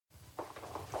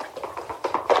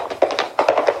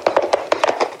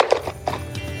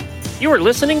You are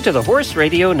listening to the Horse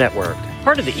Radio Network,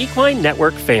 part of the Equine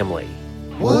Network family.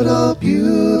 What a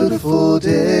beautiful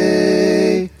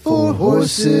day for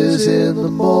horses in the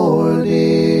morning.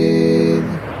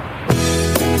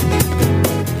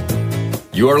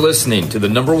 You are listening to the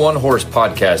number one horse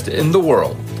podcast in the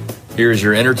world. Here's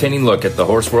your entertaining look at the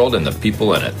horse world and the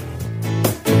people in it.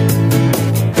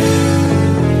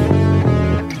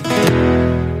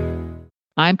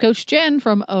 I'm Coach Jen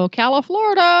from Ocala,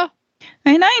 Florida.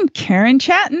 And I'm Karen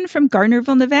Chatton from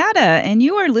Gardnerville, Nevada. And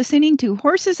you are listening to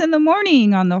Horses in the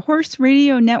Morning on the Horse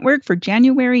Radio Network for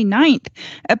January 9th,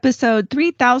 episode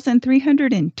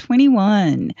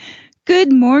 3321.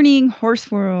 Good morning, Horse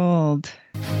World.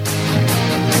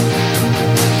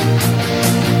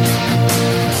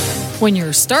 When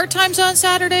your start time's on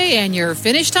Saturday and your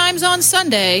finish time's on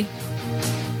Sunday,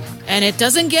 and it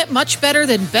doesn't get much better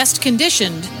than best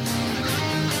conditioned,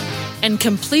 and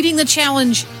completing the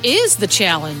challenge is the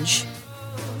challenge,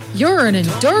 you're an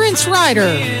endurance rider.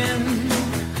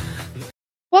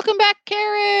 Welcome back,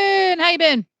 Karen. How you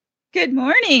been? Good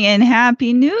morning and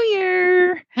Happy New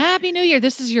Year. Happy New Year.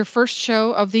 This is your first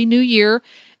show of the new year,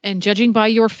 and judging by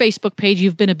your Facebook page,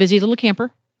 you've been a busy little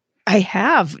camper. I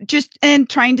have, and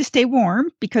trying to stay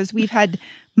warm because we've had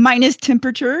minus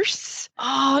temperatures.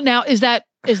 Oh, now is that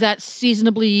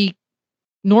seasonably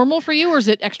normal for you, or is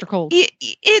it extra cold?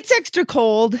 It's extra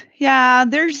cold. Yeah,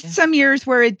 there's some years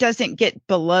where it doesn't get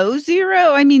below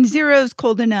zero. I mean, zero's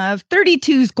cold enough.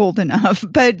 32's cold enough,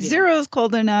 but zero's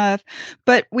cold enough.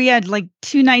 But we had like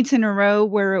 2 nights in a row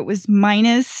where it was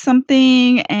minus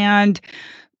something. And,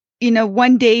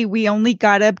 one day we only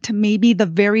got up to maybe the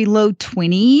very low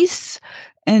 20s.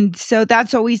 And so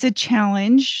that's always a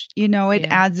challenge. It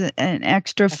adds an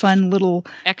extra fun little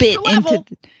bit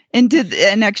into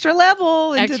an extra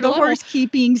level, into the horse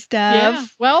keeping stuff. Yeah.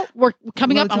 Well, we're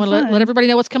coming up. I'm going to let everybody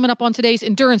know what's coming up on today's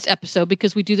endurance episode,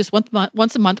 because we do this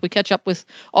once a month. We catch up with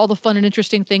all the fun and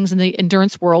interesting things in the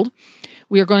endurance world.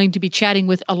 We are going to be chatting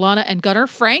with Alana and Gunnar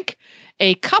Frank,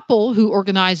 a couple who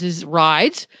organizes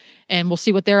rides, and we'll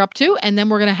see what they're up to. And then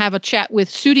we're going to have a chat with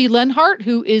Sudie Lenhart,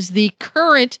 who is the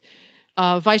current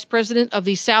vice president of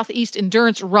the Southeast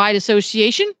Endurance Ride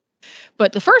Association.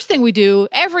 But the first thing we do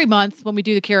every month when we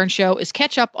do the Karen Show is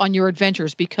catch up on your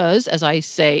adventures, because, as I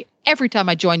say every time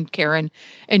I join Karen,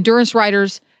 endurance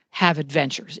riders have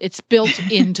adventures. It's built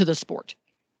into the sport.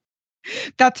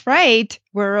 That's right.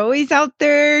 We're always out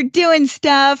there doing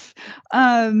stuff.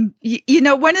 One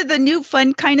of the new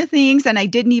fun kind of things, and I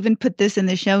didn't even put this in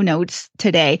the show notes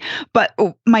today, but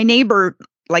my neighbor,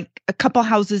 like a couple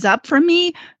houses up from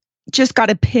me, just got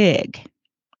a pig.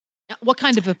 What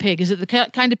kind of a pig? Is it the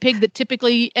kind of pig that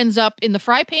typically ends up in the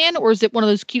fry pan, or is it one of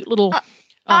those cute little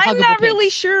I'm not really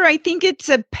sure. I think it's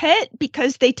a pet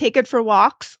because they take it for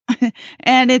walks,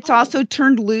 and it's also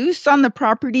turned loose on the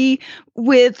property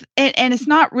and it's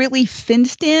not really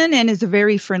fenced in, and is a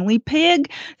very friendly pig.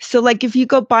 So like if you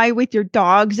go by with your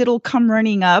dogs, it'll come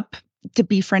running up to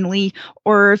be friendly.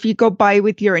 Or if you go by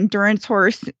with your endurance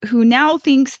horse, who now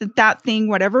thinks that thing,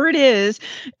 whatever it is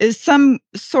some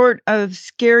sort of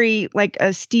scary, like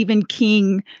a Stephen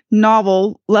King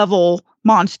novel level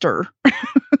monster. Oh,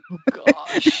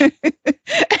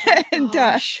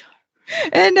 gosh.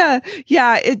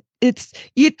 It's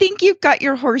you think you've got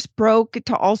your horse broke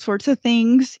to all sorts of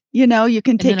things. You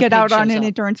can take it out on an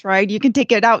endurance ride. You can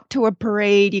take it out to a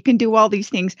parade. You can do all these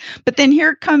things. But then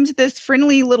here comes this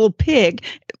friendly little pig,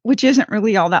 which isn't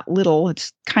really all that little.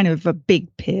 It's kind of a big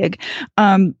pig.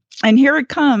 And here it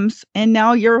comes. And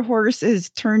now your horse is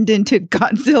turned into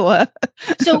Godzilla.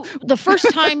 So the first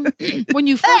time when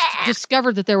you first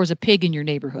discovered that there was a pig in your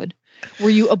neighborhood,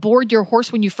 were you aboard your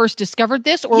horse when you first discovered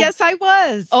this? Or? Yes, I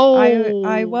was. Oh,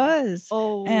 I was.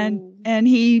 Oh, and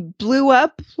he blew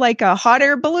up like a hot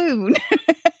air balloon.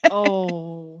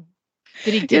 Oh,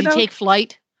 did he take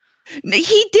flight?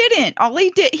 He didn't. All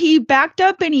he did, he backed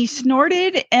up and he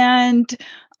snorted, and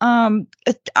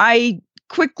I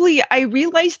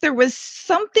realized there was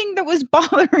something that was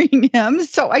bothering him,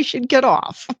 so I should get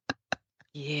off.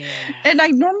 Yeah. And I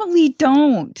normally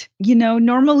don't,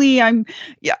 normally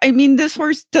this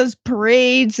horse does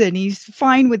parades and he's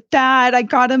fine with that. I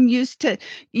got him used to,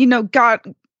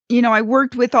 I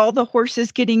worked with all the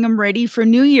horses, getting them ready for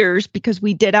New Year's, because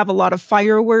we did have a lot of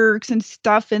fireworks and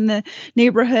stuff in the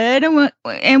neighborhood.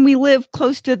 And we live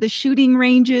close to the shooting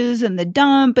ranges and the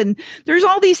dump. And there's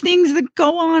all these things that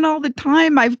go on all the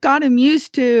time. I've got him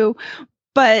used to,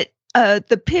 but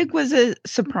the pig was a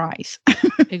surprise.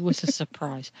 Pig was a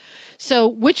surprise. So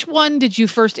which one did you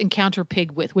first encounter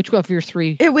pig with? Which of your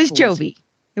three? It was Jovi.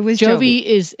 It was Jovi. Jovi.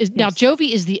 Is now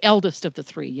Jovi is the eldest of the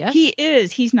three, yes? He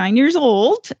is. He's 9 years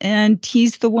old, and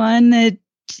he's the one that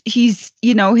he's,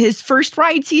 his first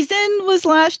ride season was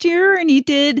last year, and he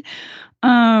did,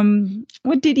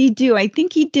 what did he do? I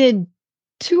think he did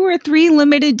 2 or 3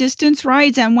 limited distance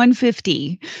rides on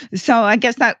 150. So I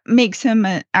guess that makes him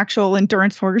an actual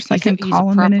endurance horse. I can call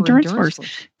him an endurance horse.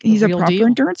 He's a proper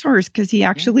endurance horse because he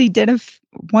actually did a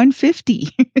 150.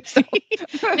 So,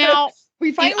 now,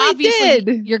 we finally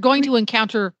did. You're going to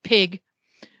encounter Pig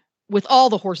with all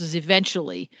the horses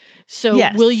eventually. So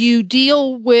yes. Will you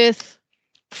deal with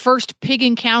first Pig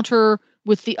encounter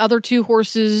with the other 2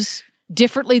 horses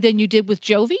differently than you did with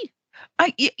Jovi?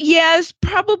 Yes,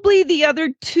 probably the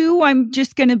other 2. I'm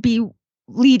just going to be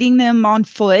leading them on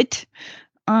foot.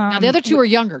 Now, the other 2 are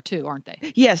younger too, aren't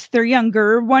they? Yes, they're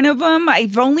younger. One of them,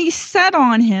 I've only sat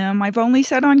on him. I've only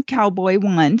sat on Cowboy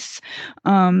once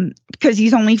because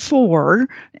he's only 4.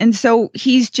 And so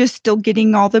he's just still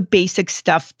getting all the basic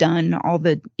stuff done, all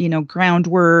the,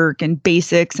 groundwork and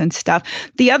basics and stuff.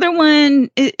 The other one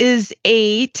is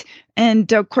 8.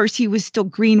 And of course, he was still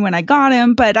green when I got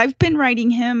him, but I've been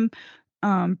riding him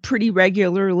pretty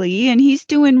regularly, and he's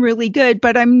doing really good,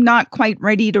 but I'm not quite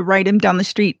ready to ride him down the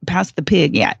street past the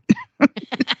Pig yet.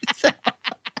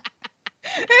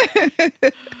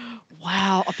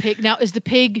 Wow, a Pig. Now, is the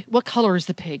Pig, what color is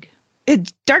the Pig?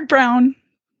 It's dark brown.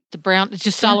 The brown, it's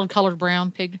just solid colored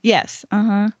brown Pig? Yes.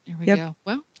 Uh-huh. There we go.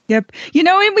 Well. Yep.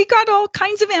 And we got all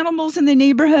kinds of animals in the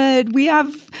neighborhood. We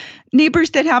have neighbors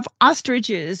that have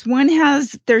ostriches.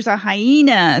 There's a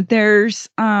hyena. There's,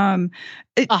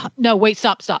 no, wait,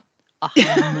 stop. A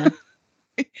hyena.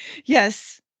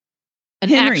 Yes.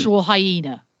 An actual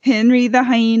hyena. Henry the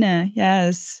hyena.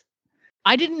 Yes.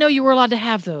 I didn't know you were allowed to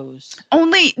have those.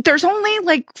 There's only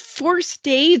like 4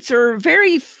 states, or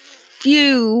very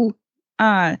few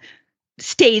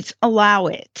states allow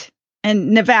it.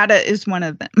 And Nevada is one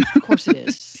of them. Of course it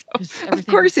is. Of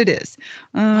course it is.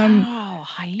 Wow,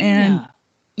 hyena. And,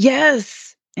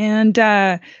 yes. And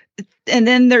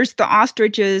then there's the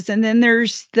ostriches, and then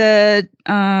there's the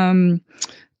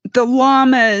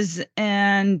llamas,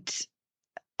 and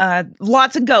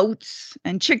lots of goats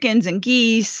and chickens and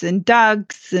geese and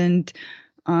ducks and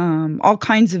all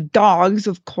kinds of dogs,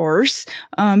 of course.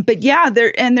 But yeah,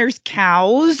 there's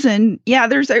cows, and yeah,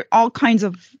 there's all kinds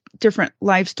of different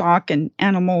livestock and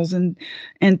animals and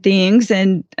things.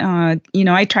 And,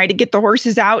 I try to get the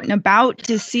horses out and about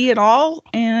to see it all.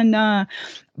 And,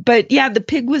 but yeah, the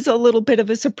Pig was a little bit of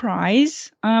a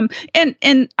surprise. And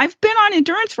I've been on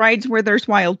endurance rides where there's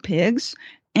wild pigs,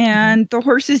 and the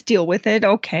horses deal with it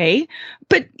okay.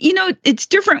 But, it's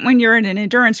different when you're in an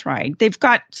endurance ride. They've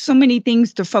got so many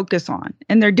things to focus on,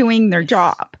 and they're doing their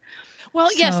job.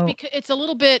 Well, yes, because it's a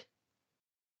little bit,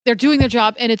 they're doing their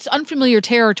job, and it's unfamiliar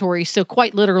territory. So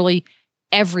quite literally,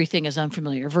 everything is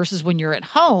unfamiliar versus when you're at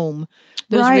home,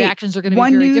 those reactions are going to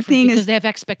be very different because they have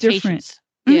expectations.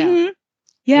 Mm-hmm.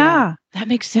 Yeah. That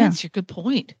makes sense. Your good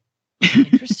point.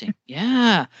 Interesting.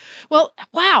 Yeah. Well,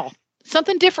 wow.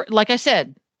 Something different. Like I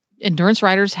said, endurance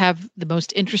riders have the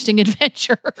most interesting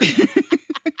adventure.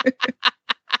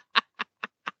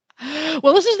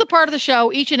 Well, this is the part of the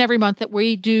show each and every month that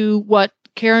we do what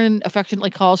Karen affectionately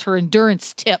calls her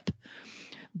endurance tip.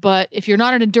 But if you're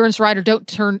not an endurance rider, don't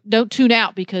tune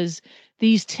out, because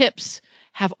these tips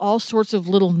have all sorts of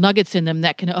little nuggets in them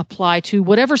that can apply to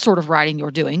whatever sort of riding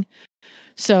you're doing.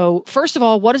 So first of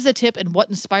all, what is the tip and what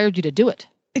inspired you to do it?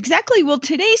 Exactly. Well,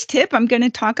 today's tip, I'm going to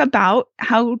talk about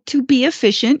how to be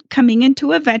efficient coming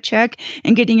into a vet check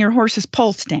and getting your horse's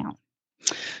pulse down.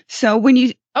 So when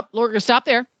you... Oh, Laura, stop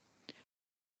there.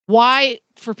 Why,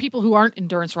 for people who aren't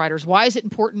endurance riders, why is it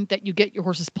important that you get your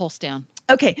horse's pulse down?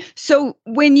 Okay. So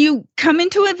when you come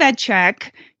into a vet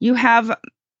check, you have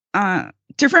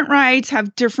different rides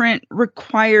have different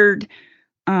required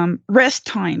rest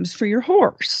times for your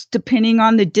horse, depending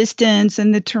on the distance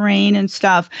and the terrain and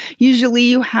stuff. Usually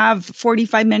you have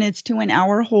 45 minutes to an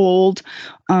hour hold.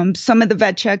 Some of the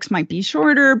vet checks might be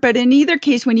shorter, but in either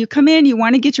case, when you come in, you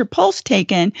want to get your pulse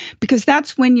taken, because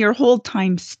that's when your hold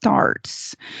time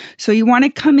starts. So you want to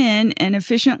come in and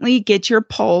efficiently get your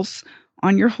pulse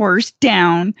on your horse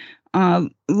down. A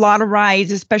lot of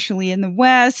rides, especially in the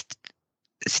West,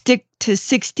 stick to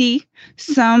 60.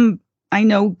 Some, I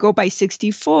know, go by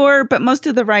 64, but most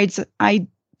of the rides I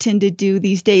tend to do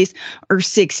these days are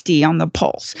 60 on the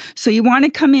pulse. So you want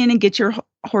to come in and get your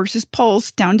horse's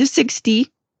pulse down to 60.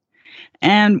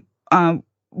 And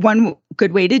one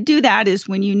good way to do that is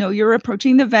when you know you're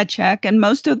approaching the vet check. And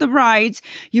most of the rides,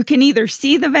 you can either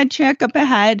see the vet check up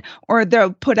ahead, or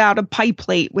they'll put out a pie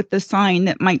plate with the sign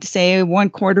that might say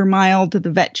 1/4 mile to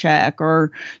the vet check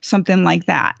or something like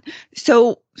that.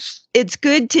 So it's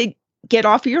good to get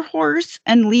off your horse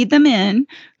and lead them in.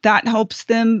 That helps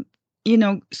them,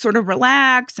 sort of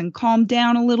relax and calm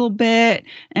down a little bit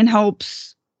and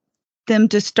helps them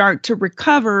to start to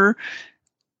recover.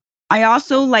 I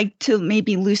also like to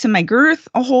maybe loosen my girth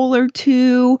a hole or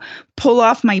two, pull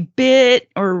off my bit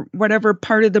or whatever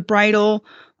part of the bridle,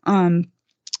 and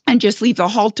just leave the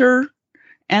halter.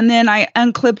 And then I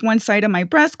unclip one side of my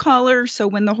breast collar. So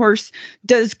when the horse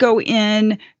does go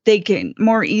in, they can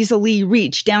more easily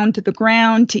reach down to the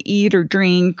ground to eat or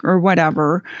drink or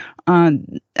whatever.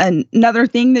 Another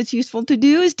thing that's useful to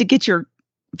do is to get your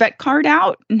vet card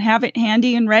out and have it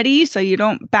handy and ready so you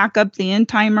don't back up the end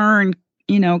timer and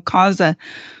cause a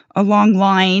long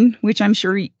line, which I'm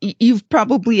sure you've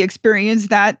probably experienced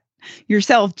that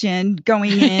yourself, Jen,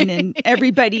 going in and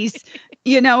everybody's,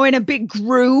 in a big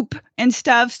group and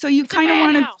stuff. So you kind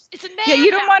of want to,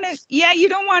 you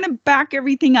don't want to back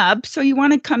everything up. So you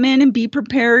want to come in and be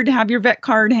prepared, have your vet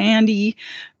card handy,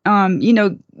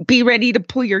 be ready to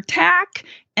pull your tack.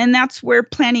 And that's where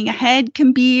planning ahead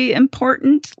can be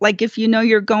important. Like if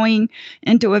you're going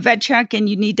into a vet check and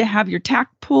you need to have your tack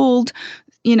pulled,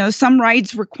 some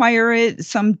rides require it,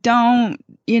 some don't,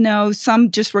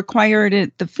 some just require it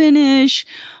at the finish.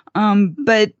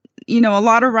 But a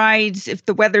lot of rides, if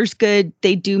the weather's good,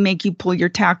 they do make you pull your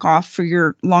tack off for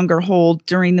your longer hold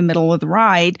during the middle of the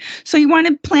ride. So you want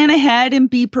to plan ahead and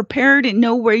be prepared and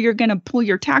know where you're going to pull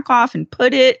your tack off and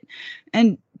put it,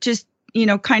 and just,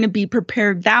 kind of be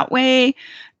prepared that way.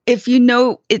 If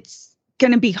it's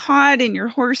going to be hot and your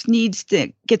horse needs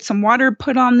to get some water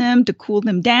put on them to cool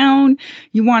them down,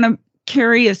 you want to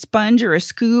carry a sponge or a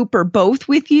scoop or both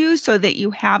with you so that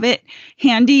you have it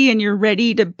handy and you're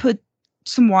ready to put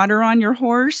some water on your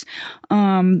horse.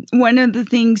 One of the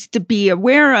things to be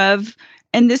aware of,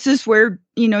 and this is where,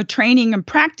 training and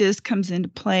practice comes into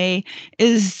play,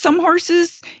 is some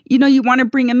horses, you want to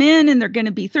bring them in and they're going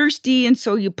to be thirsty. And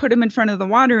so you put them in front of the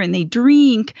water and they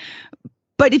drink.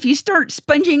 But if you start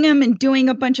sponging them and doing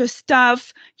a bunch of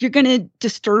stuff, you're going to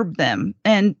disturb them.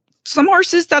 And some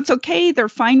horses, that's okay. They're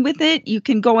fine with it. You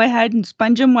can go ahead and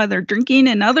sponge them while they're drinking,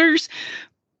 and others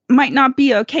might not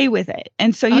be okay with it.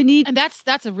 And so you need, and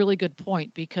that's a really good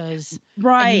point, because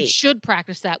right, you should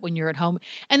practice that when you're at home.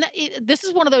 And this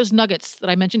is one of those nuggets that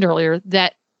I mentioned earlier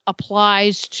that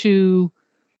applies to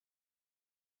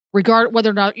regard whether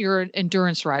or not you're an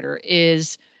endurance rider.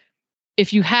 Is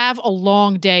if you have a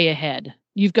long day ahead,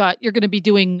 you're going to be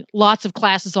doing lots of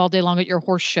classes all day long at your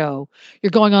horse show. You're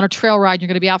going on a trail ride. You're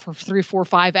going to be out for 3, 4,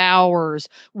 5 hours,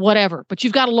 whatever. But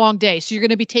you've got a long day. So you're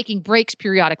going to be taking breaks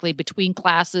periodically between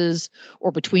classes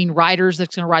or between riders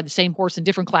that's going to ride the same horse in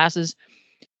different classes.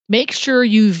 Make sure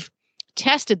you've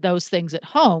tested those things at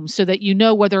home so that you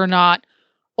know whether or not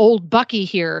old Bucky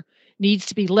here needs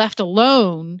to be left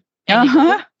alone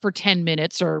for 10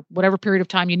 minutes or whatever period of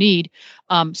time you need,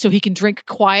 so he can drink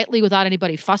quietly without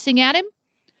anybody fussing at him.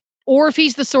 Or if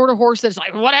he's the sort of horse that's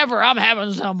like, whatever, I'm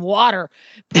having some water.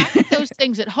 Practice those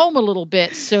things at home a little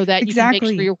bit so that you can make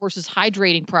sure your horse is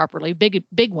hydrating properly. Big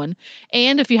one.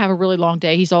 And if you have a really long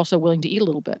day, he's also willing to eat a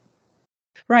little bit.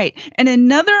 Right. And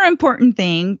another important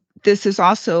thing, this is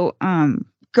also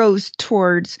goes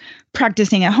towards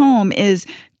practicing at home, is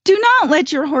do not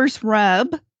let your horse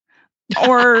rub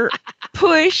or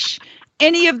push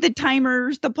any of the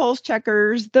timers, the pulse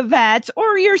checkers, the vets,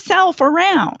 or yourself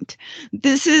around.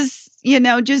 This is,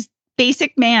 just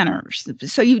basic manners.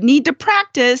 So you need to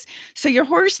practice so your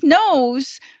horse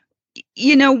knows,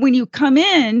 when you come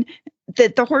in,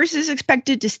 that the horse is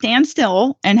expected to stand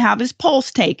still and have his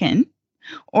pulse taken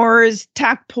or his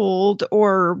tack pulled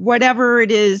or whatever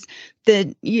it is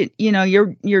that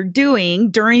you're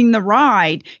doing during the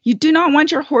ride. You do not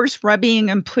want your horse rubbing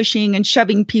and pushing and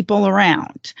shoving people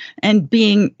around and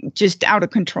being just out of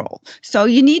control. So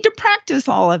you need to practice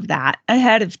all of that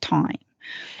ahead of time.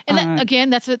 And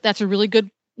again, that's a really good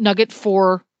nugget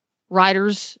for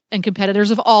riders and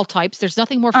competitors of all types. There's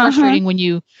nothing more frustrating when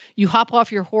you hop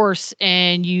off your horse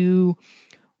and you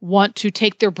want to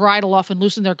take their bridle off and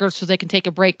loosen their girth so they can take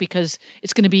a break, because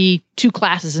it's going to be 2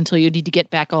 classes until you need to get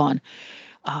back on.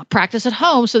 Practice at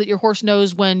home so that your horse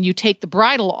knows when you take the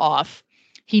bridle off,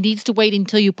 he needs to wait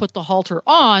until you put the halter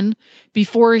on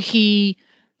before he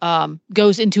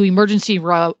goes into emergency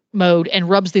mode and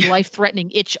rubs the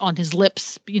life-threatening itch on his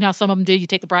lips. Some of them do. You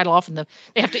take the bridle off and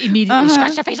they have to immediately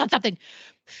scratch their face on something.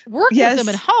 work with them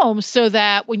at home so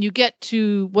that when you get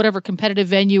to whatever competitive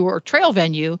venue or trail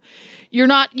venue, you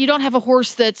don't have a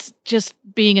horse that's just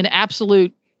being an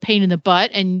absolute pain in the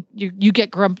butt, and you get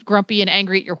grumpy and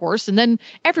angry at your horse, and then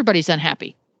everybody's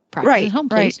unhappy. Practice at home,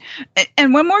 please. Right.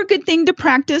 And one more good thing to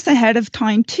practice ahead of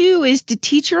time too is to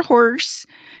teach your horse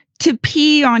to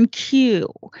pee on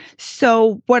cue.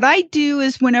 So what I do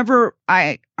is whenever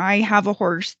I have a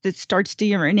horse that starts to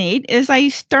urinate is I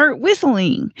start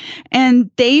whistling,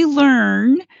 and they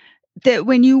learn that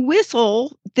when you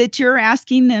whistle that you're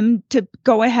asking them to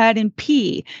go ahead and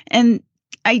pee. And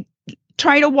I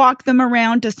try to walk them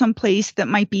around to some place that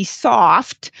might be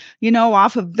soft,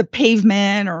 off of the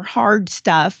pavement or hard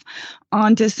stuff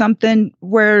onto something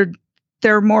where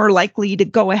they're more likely to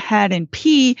go ahead and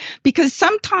pee, because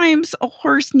sometimes a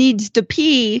horse needs to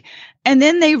pee and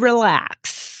then they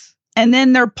relax and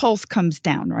then their pulse comes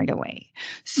down right away.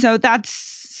 So that's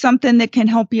something that can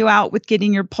help you out with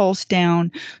getting your pulse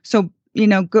down. So,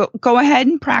 go ahead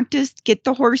and practice, get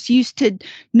the horse used to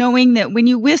knowing that when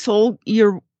you whistle,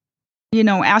 you're,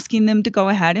 asking them to go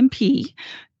ahead and pee.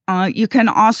 You can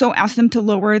also ask them to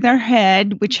lower their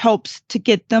head, which helps to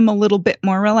get them a little bit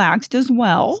more relaxed as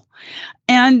well.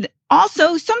 And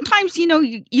also, sometimes,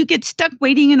 you get stuck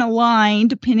waiting in a line,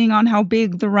 depending on how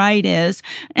big the ride is,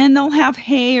 and they'll have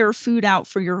hay or food out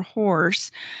for your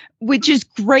horse, which is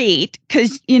great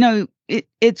because,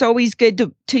 it's always good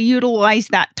to utilize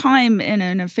that time in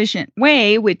an efficient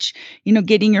way, which,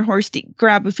 getting your horse to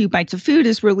grab a few bites of food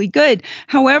is really good.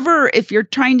 However, if you're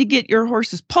trying to get your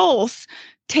horse's pulse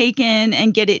taken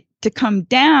and get it to come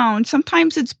down,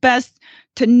 sometimes it's best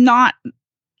to not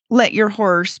let your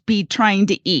horse be trying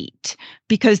to eat,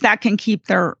 because that can keep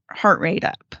their heart rate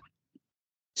up.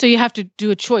 So you have to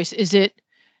do a choice. Is it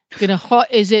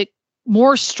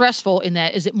more stressful in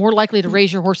that? Is it more likely to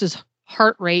raise your horse's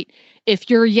heart rate if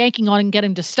you're yanking on and get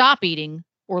him to stop eating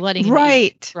or letting him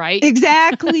eat, right?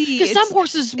 Exactly. Because some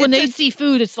horses, when they see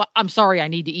food, it's like, I'm sorry, I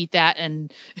need to eat that.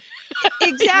 And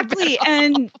exactly.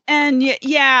 and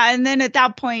then at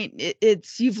that point,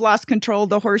 it's you've lost control.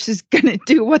 The horse is going to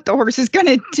do what the horse is going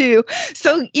to do.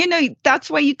 So, that's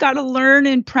why you got to learn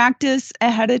and practice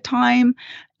ahead of time,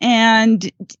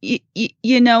 and,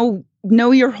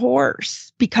 know your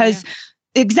horse, because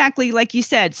exactly like you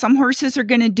said, some horses are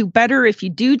going to do better if you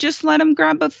do just let them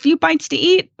grab a few bites to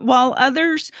eat, while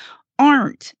others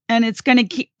aren't. And it's going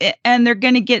to and they're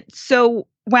going to get so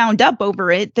wound up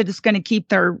over it that it's going to keep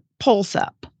their pulse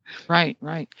up. Right.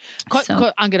 I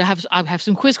have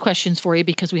some quiz questions for you,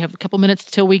 because we have a couple minutes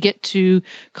till we get to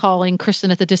calling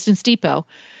Kristen at the Distance Depot.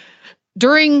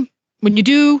 When you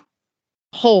do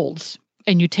holds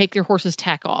and you take your horse's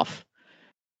tack off,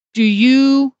 do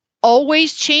you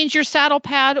always change your saddle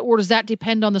pad, or does that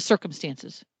depend on the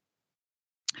circumstances?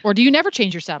 Or do you never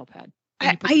change your saddle pad?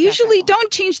 I usually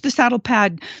don't change the saddle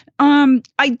pad. I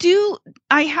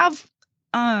have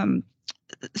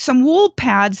some wool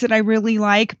pads that I really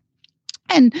like.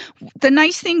 And the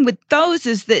nice thing with those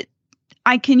is that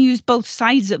I can use both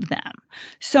sides of them.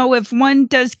 So if one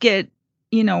does get,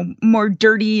 more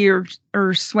dirty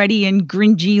or sweaty and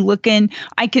gringy looking,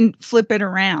 I can flip it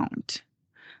around.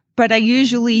 But I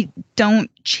usually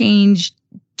don't change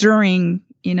during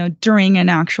an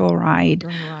actual ride.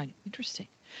 During a ride. Interesting.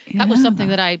 Yeah. That was something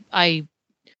that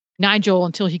Nigel,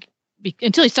 until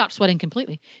he stopped sweating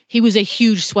completely, he was a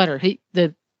huge sweater.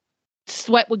 The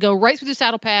sweat would go right through the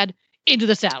saddle pad into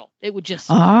the saddle. It would just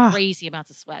crazy amounts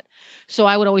of sweat. So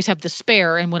I would always have the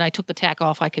spare, and when I took the tack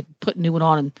off, I could put a new one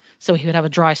on, and so he would have a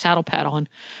dry saddle pad on.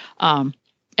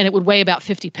 And it would weigh about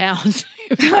 50 pounds.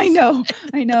 I know.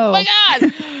 Oh my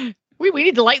God. We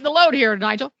need to lighten the load here,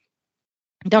 Nigel.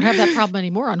 Don't have that problem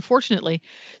anymore, unfortunately.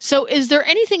 So is there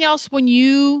anything else when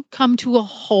you come to a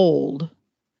hold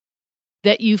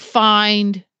that you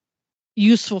find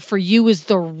useful for you as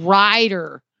the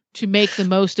rider to make the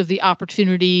most of the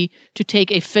opportunity to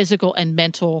take a physical and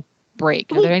mental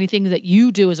break? Are there anything that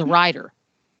you do as a rider?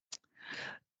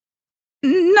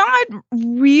 Not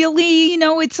really.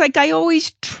 It's like I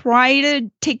always try to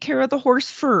take care of the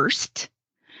horse first.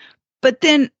 But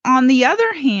then on the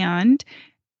other hand,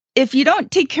 if you don't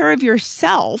take care of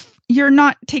yourself, you're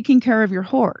not taking care of your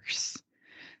horse.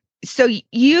 So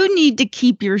you need to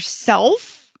keep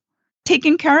yourself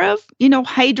taken care of,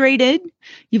 hydrated.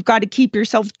 You've got to keep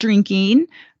yourself drinking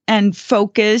and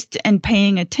focused and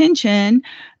paying attention.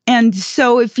 And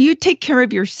so if you take care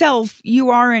of yourself,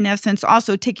 you are in essence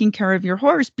also taking care of your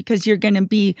horse, because you're going to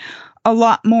be a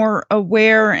lot more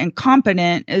aware and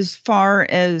competent as far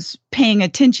as paying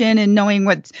attention and knowing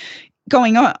what's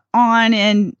going on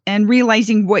and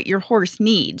realizing what your horse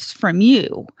needs from you.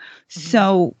 Mm-hmm.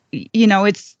 So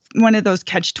it's one of those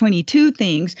catch-22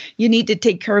 things. You need to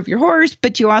take care of your horse,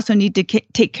 but you also need to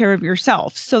take care of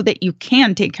yourself so that you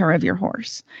can take care of your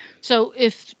horse. So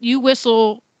if you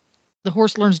whistle, the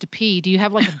horse learns to pee. Do you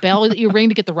have like a bell that you ring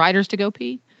to get the riders to go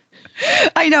pee?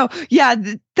 I know. Yeah,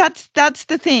 that's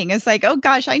the thing. It's like, oh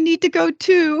gosh, I need to go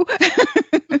too.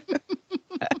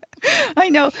 I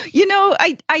know.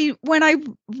 I when I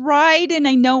ride and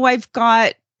I know I've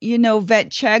got,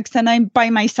 vet checks and I'm by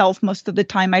myself most of the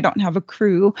time, I don't have a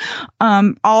crew.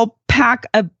 I'll pack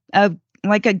a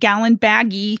gallon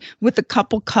baggie with a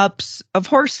couple cups of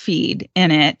horse feed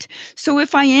in it. So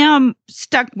if I am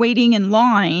stuck waiting in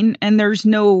line and there's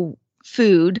no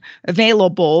food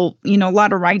available, a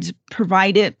lot of rides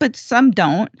provide it, but some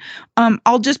don't.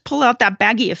 I'll just pull out that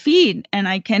baggie of feed and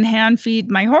I can hand feed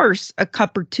my horse a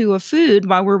cup or two of food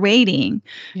while we're waiting.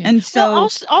 Yeah. And so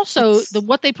also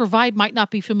what they provide might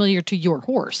not be familiar to your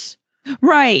horse.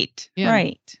 Right. Yeah.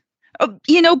 Right.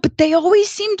 But they always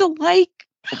seem to like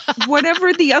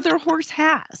whatever the other horse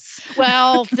has.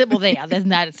 Well, then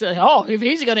that's if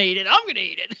he's going to eat it, I'm going to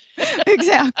eat it.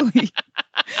 Exactly.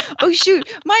 Oh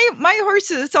shoot, my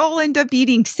horses all end up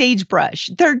eating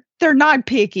sagebrush. They're not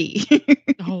picky.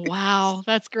 Oh wow,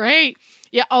 that's great.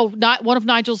 Yeah. Oh, not one of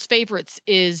Nigel's favorites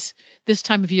is this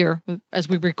time of year as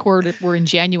we record it. We're in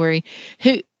January.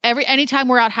 Anytime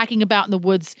we're out hacking about in the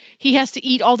woods, he has to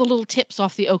eat all the little tips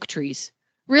off the oak trees.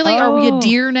 Really? Are we a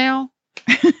deer now?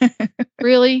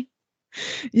 Really?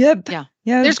 Yep. Yeah.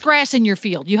 There's grass in your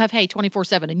field. You have hay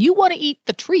 24/7 and you want to eat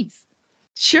the trees.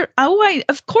 Sure. Oh,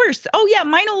 of course. Oh yeah.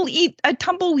 Mine will eat a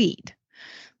tumbleweed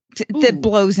that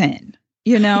blows in,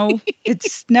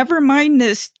 it's never mind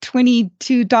this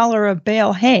 $22 a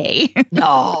bale hay.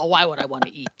 No, why would I want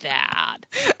to eat that?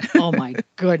 Oh my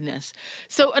goodness.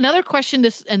 So another question,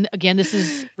 this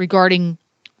is regarding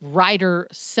rider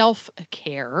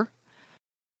self-care.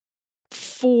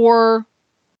 For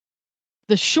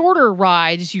the shorter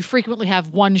rides, you frequently have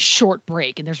one short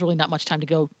break, and there's really not much time to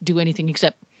go do anything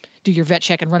except do your vet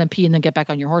check and run and pee and then get back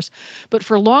on your horse. But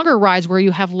for longer rides where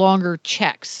you have longer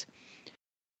checks,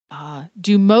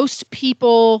 do most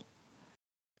people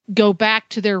go back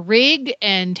to their rig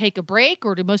and take a break,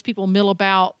 or do most people mill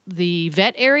about the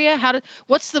vet area?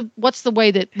 What's the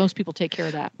way that most people take care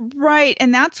of that? Right.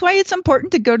 And that's why it's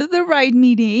important to go to the ride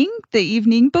meeting the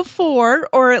evening before,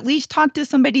 or at least talk to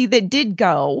somebody that did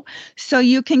go, so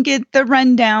you can get the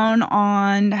rundown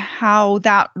on how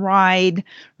that ride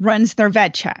runs their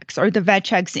vet checks. Are the vet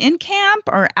checks in camp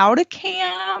or out of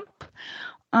camp?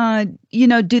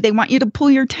 Do they want you to pull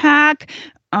your tack?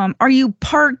 Are you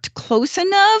parked close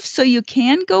enough so you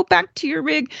can go back to your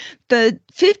rig? The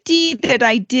 50 that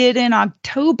I did in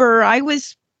October, I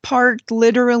was parked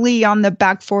literally on the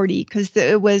back 40 because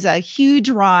it was a huge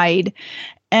ride,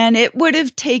 and it would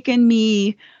have taken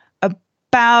me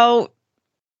about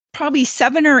probably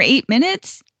 7 or 8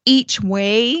 minutes each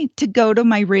way to go to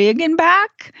my rig and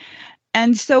back.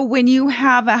 And so when you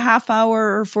have a half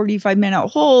hour or 45-minute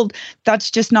hold, that's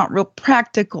just not real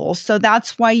practical. So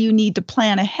that's why you need to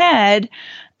plan ahead.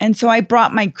 And so I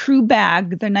brought my crew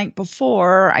bag the night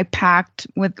before. I packed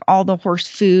with all the horse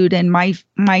food and my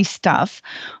stuff,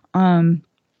 and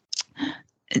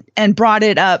brought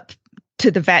it up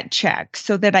to the vet check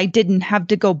so that I didn't have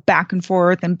to go back and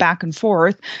forth and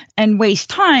waste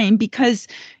time, because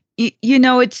you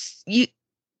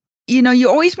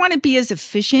always want to be as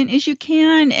efficient as you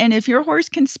can. And if your horse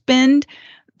can spend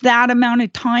that amount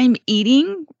of time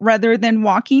eating rather than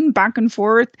walking back and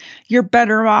forth, you're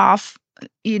better off,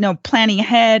 planning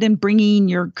ahead and bringing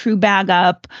your crew bag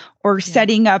up, or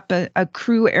setting up a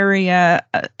crew area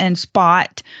and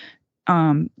spot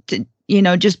to,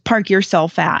 just park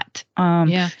yourself at.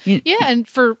 And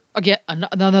for, again,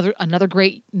 another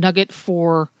great nugget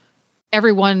for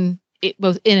everyone,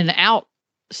 both in and out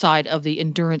side of the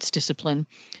endurance discipline,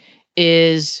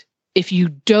 is if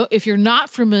you're not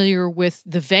familiar with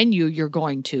the venue you're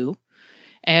going to,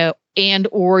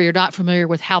 or you're not familiar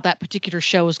with how that particular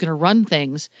show is going to run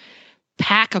things,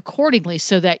 pack accordingly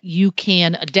so that you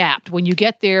can adapt. When you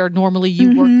get there, normally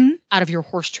you work out of your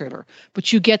horse trailer,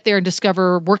 but you get there and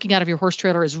discover working out of your horse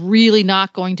trailer is really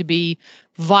not going to be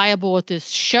viable at this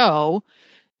show,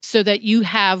 so that you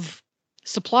have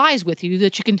supplies with you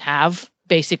that you can have,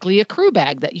 basically a crew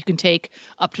bag that you can take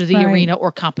up to the arena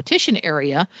or competition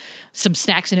area, some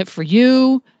snacks in it for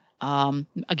you.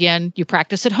 Again, you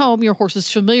practice at home. Your horse is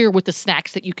familiar with the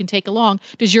snacks that you can take along.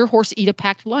 Does your horse eat a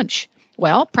packed lunch?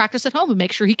 Well, practice at home and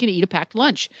make sure he can eat a packed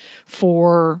lunch.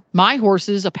 For my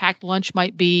horses, a packed lunch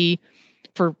might be,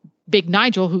 for Big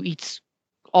Nigel, who eats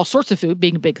all sorts of food,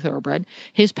 being a big thoroughbred,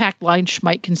 his packed lunch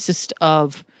might consist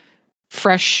of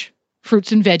fresh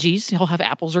fruits and veggies. He'll have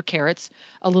apples or carrots,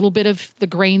 a little bit of the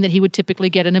grain that he would typically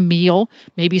get in a meal,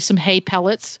 maybe some hay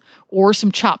pellets or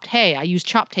some chopped hay. I use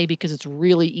chopped hay because it's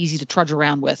really easy to trudge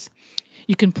around with.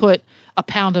 You can put a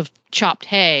pound of chopped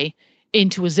hay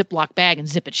into a Ziploc bag and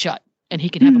zip it shut, and he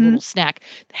can have a little snack.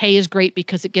 Hay is great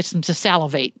because it gets them to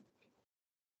salivate,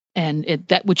 and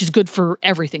which is good for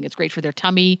everything. It's great for their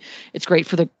tummy. It's great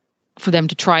for them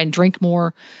to try and drink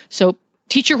more. So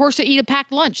teach your horse to eat a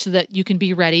packed lunch so that you can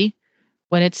be ready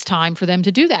when it's time for them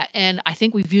to do that. And I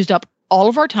think we've used up all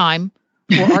of our time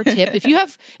for our tip. If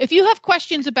you have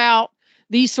questions about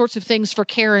these sorts of things for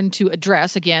Karen to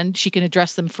address, again, she can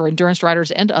address them for endurance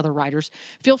riders and other riders.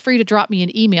 Feel free to drop me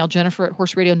an email,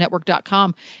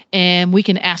 Jennifer@horseradionetwork.com, and we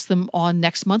can ask them on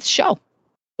next month's show.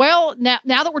 Well, now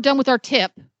that we're done with our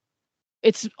tip,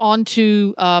 it's on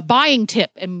to buying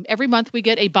tip. And every month we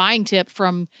get a buying tip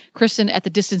from Kristen at the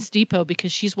Distance Depot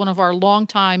because she's one of our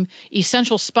longtime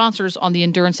essential sponsors on the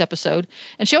endurance episode.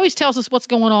 And she always tells us what's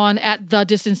going on at the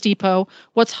Distance Depot,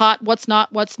 what's hot, what's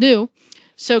not, what's new.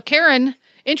 So Karen,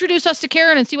 introduce us to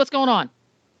Karen and see what's going on.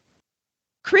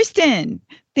 Kristen,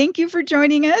 thank you for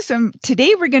joining us.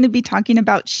 Today we're going to be talking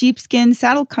about sheepskin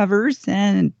saddle covers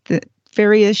and the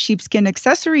various sheepskin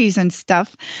accessories and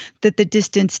stuff that the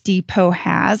Distance Depot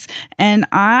has. And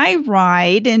I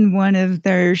ride in one of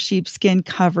their sheepskin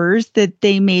covers that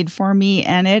they made for me,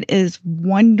 and it is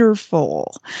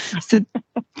wonderful. So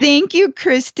thank you,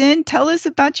 Kristen. Tell us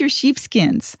about your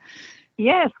sheepskins.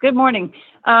 Yes, good morning.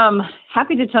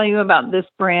 Happy to tell you about this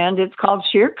brand. It's called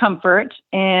Sheer Comfort,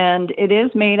 and it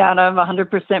is made out of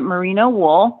 100% merino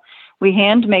wool. We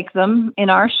hand make them in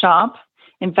our shop.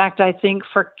 In fact, I think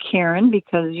for Karen,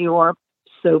 because you're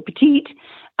so petite,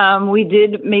 we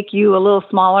did make you a little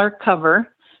smaller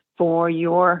cover for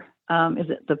your, is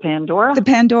it the Pandora? The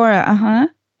Pandora, uh-huh.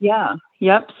 Yeah,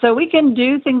 yep. So we can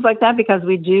do things like that because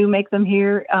we do make them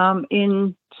here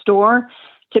in store.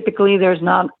 Typically, there's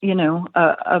not,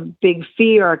 a big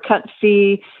fee or a cut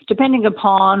fee, depending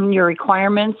upon your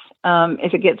requirements.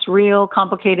 If it gets real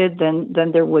complicated,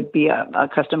 then there would be a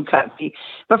custom cut fee.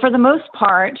 But for the most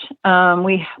part,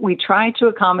 we try to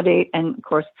accommodate, and of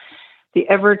course, the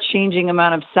ever-changing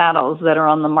amount of saddles that are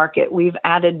on the market. We've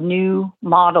added new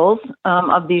models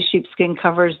of these sheepskin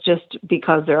covers just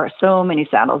because there are so many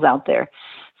saddles out there.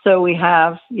 So we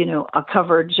have, a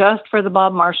cover just for the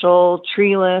Bob Marshall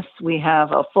treeless. We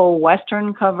have a full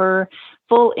Western cover,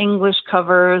 full English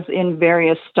covers in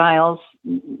various styles.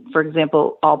 For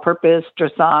example, all-purpose,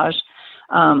 dressage.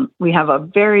 We have a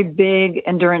very big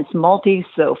endurance multi,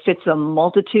 so fits a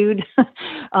multitude,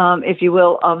 if you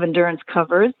will, of endurance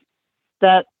covers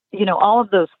that, all of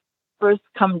those covers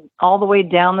come all the way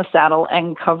down the saddle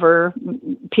and cover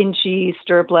pinchy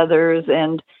stirrup leathers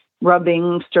and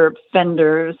rubbing stirrup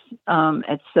fenders,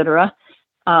 etc.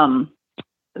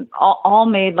 All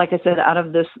made, like I said, out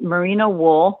of this merino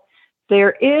wool.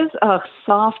 There is a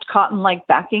soft cotton-like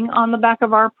backing on the back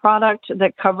of our product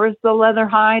that covers the leather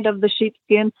hide of the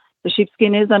sheepskin. The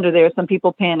sheepskin is under there. Some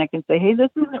people panic and say, hey,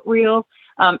 this isn't real.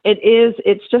 It is.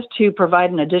 It's just to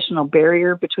provide an additional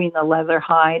barrier between the leather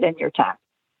hide and your tack.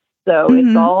 So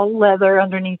it's all leather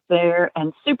underneath there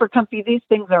and super comfy. These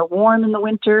things are warm in the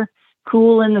winter,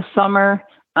 cool in the summer.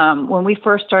 When we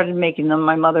first started making them,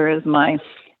 my mother is my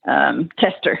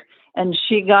tester. And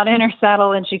she got in her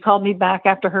saddle and she called me back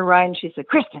after her ride and she said,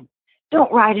 Kristen,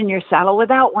 don't ride in your saddle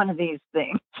without one of these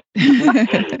things.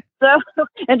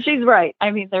 And she's right.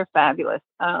 I mean, they're fabulous.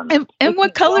 And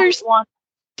what colors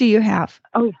do you have?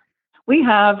 Oh, we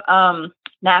have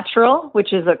natural,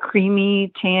 which is a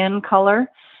creamy tan color.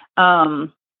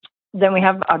 Then we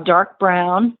have a dark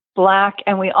brown, black,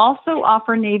 and we also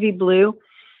offer navy blue.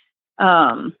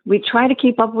 We try to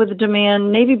keep up with the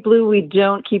demand. Navy blue we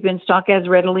don't keep in stock as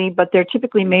readily, but they're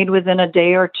typically made within a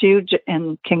day or two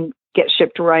and can get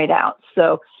shipped right out.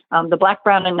 So the black,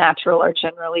 brown, and natural are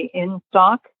generally in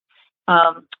stock.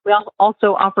 We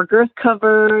also offer girth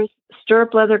covers,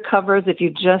 stirrup leather covers if you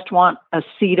just want a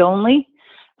seat only.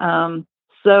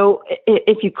 So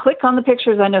if you click on the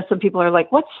pictures, I know some people are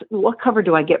like, what cover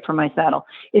do I get for my saddle?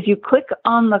 If you click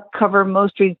on the cover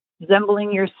most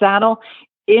resembling your saddle,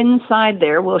 inside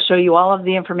there, we'll show you all of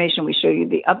the information. We show you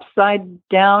the upside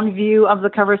down view of the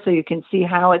cover so you can see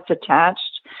how it's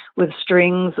attached with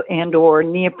strings and or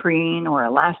neoprene or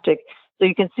elastic. So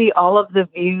you can see all of the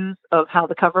views of how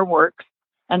the cover works.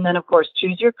 And then, of course,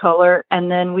 choose your color. And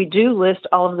then we do list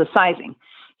all of the sizing.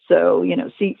 So,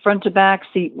 seat front to back,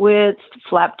 seat width,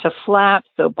 flap to flap.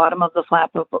 So bottom of the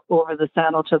flap over the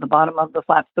saddle to the bottom of the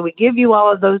flap. So we give you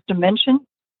all of those dimensions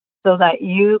so that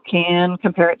you can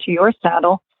compare it to your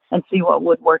saddle and see what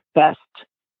would work best.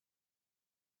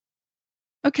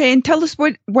 Okay, and tell us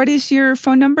what is your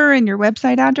phone number and your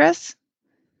website address?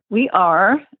 We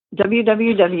are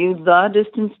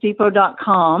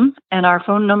www.thedistancedepot.com, and our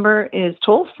phone number is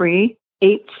toll-free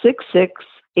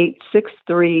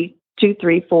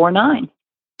 866-863-2349.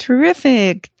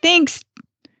 Terrific. Thanks,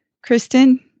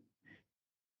 Kristen.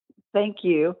 Thank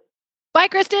you. Bye,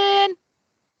 Kristen.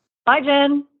 Bye,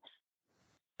 Jen.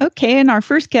 Okay, and our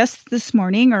first guests this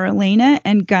morning are Elena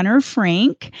and Gunnar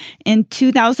Frank. In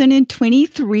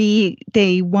 2023,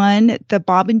 they won the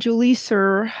Bob and Julie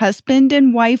Sir Husband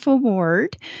and Wife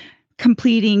Award,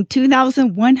 completing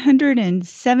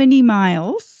 2,170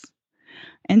 miles.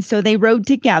 And so they rode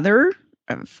together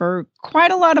for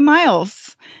quite a lot of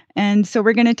miles. And so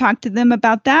we're going to talk to them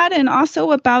about that and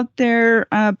also about their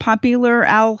popular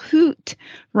Al Hoot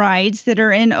rides that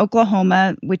are in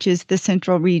Oklahoma, which is the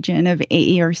central region of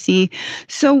AERC.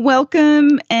 So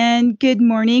welcome and good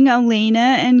morning,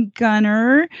 Elena and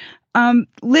Gunnar.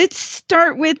 Let's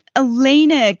start with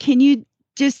Elena. Can you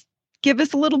just give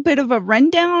us a little bit of a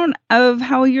rundown of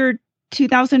how your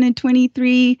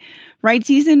 2023 ride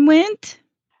season went?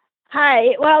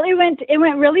 Hi. Well, it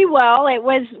went really well.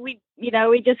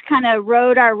 We just kind of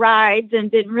rode our rides and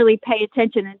didn't really pay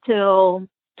attention until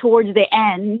towards the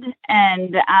end,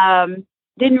 and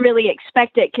didn't really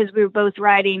expect it because we were both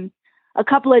riding a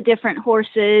couple of different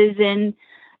horses, and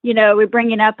we're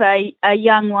bringing up a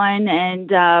young one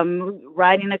and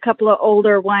riding a couple of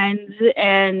older ones,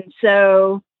 and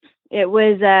so it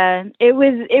was a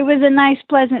nice,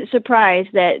 pleasant surprise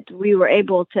that we were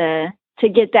able to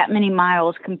get that many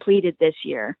miles completed this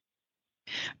year.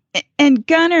 And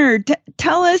Gunnar,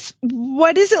 tell us,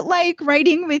 what is it like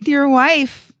riding with your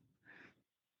wife?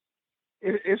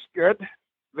 It's good,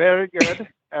 very good.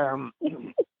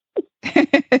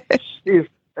 She's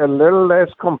a little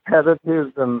less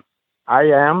competitive than I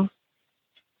am,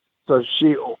 so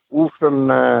she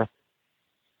often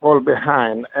fall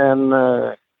behind.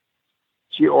 And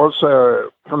she also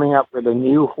coming up with a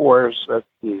new horse that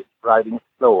she's riding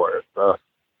slower. So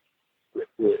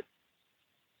we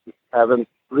haven't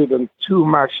ridden too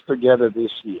much together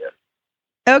this year.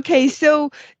 Okay,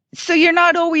 so you're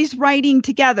not always riding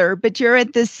together, but you're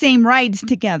at the same rides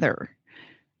together.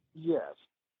 Yes.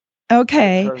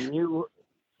 Okay. Her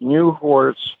new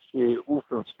horse, she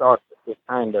often starts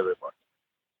behind everybody.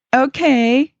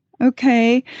 Okay.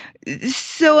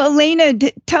 So Elena,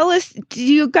 tell us, do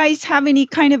you guys have any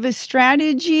kind of a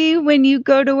strategy when you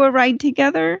go to a ride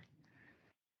together?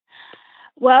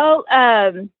 Well,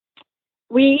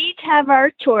 we each have our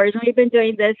chores, and we've been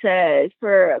doing this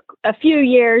for a few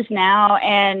years now,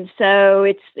 and so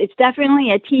it's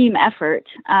definitely a team effort.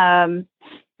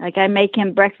 Like I make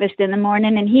him breakfast in the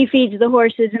morning, and he feeds the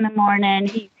horses in the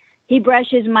morning. He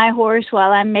brushes my horse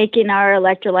while I'm making our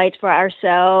electrolytes for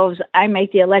ourselves. I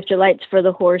make the electrolytes for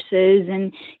the horses,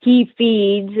 and he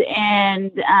feeds.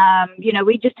 And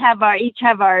we just each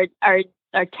have our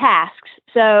tasks.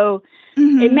 So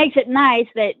it makes it nice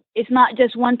that it's not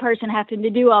just one person having to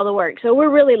do all the work. So we're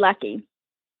really lucky.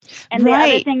 And the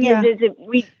other thing is that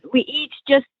we each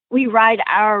we ride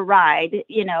our ride.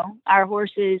 Our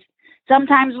horses.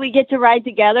 Sometimes we get to ride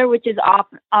together, which is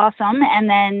awesome, and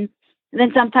then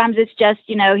sometimes it's just,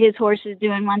 his horse is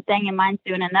doing one thing and mine's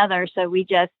doing another. So we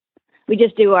just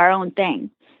do our own thing.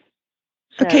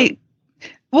 So. Okay.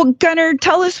 Well, Gunnar,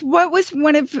 tell us, what was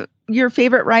one of your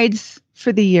favorite rides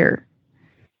for the year?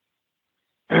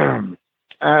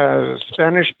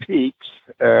 Spanish Peaks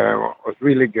was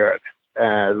really good.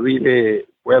 Really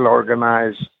well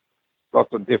organized,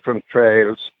 lots of different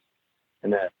trails,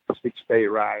 and a 6-day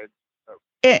ride.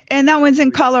 And that one's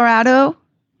in Colorado?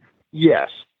 Yes.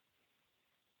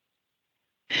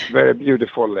 Very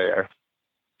beautiful there.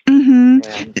 Mm-hmm.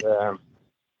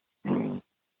 And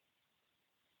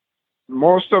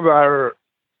most of the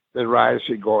rides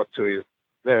we go to is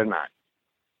very nice.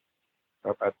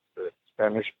 But the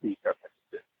Spanish Peak, I think,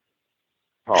 is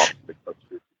top because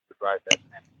we ride that.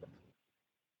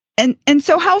 And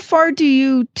so how far do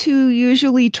you two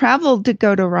usually travel to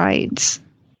go to rides?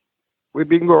 We've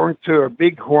been going to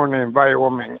Bighorn in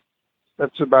Wyoming.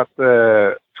 That's about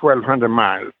 1,200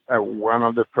 miles, one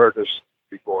of the furthest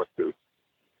we go to.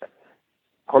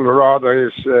 Colorado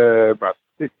is about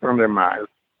 600 miles.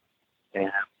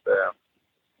 And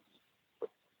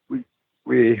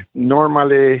we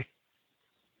normally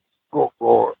go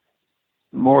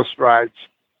most rides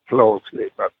closely,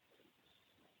 but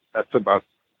that's about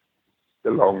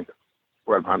the longest,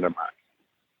 1,200 miles.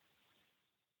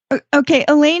 Okay,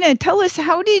 Elena, tell us,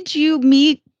 how did you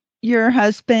meet your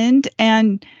husband,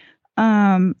 and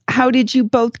how did you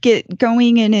both get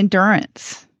going in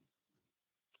endurance?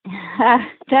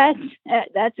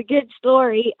 That's a good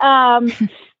story.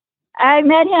 I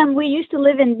met him. We used to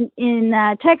live in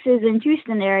Texas, in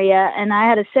Houston area, and I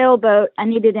had a sailboat. I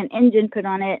needed an engine put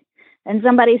on it, and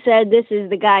somebody said, "This is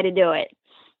the guy to do it."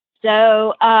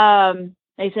 So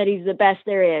they said he's the best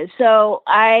there is. So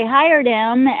I hired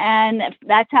him, and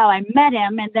that's how I met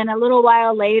him. And then a little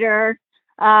while later,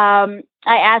 I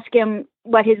asked him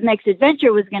what his next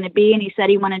adventure was going to be, and he said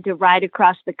he wanted to ride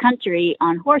across the country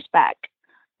on horseback.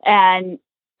 And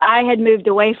I had moved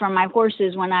away from my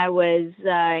horses when I was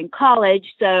in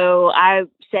college, so I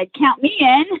said, "Count me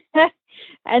in."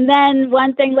 And then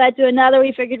one thing led to another.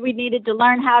 We figured we needed to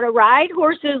learn how to ride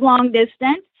horses long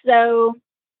distance, so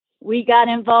we got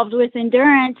involved with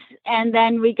endurance, and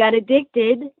then we got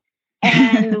addicted,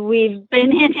 and we've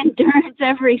been in endurance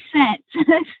ever since.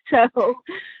 So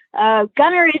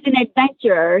Gunnar is an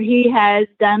adventurer. He has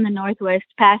done the Northwest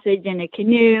Passage in a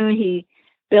canoe. He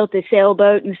built a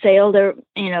sailboat and sailed,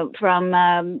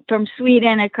 from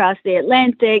Sweden across the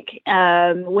Atlantic,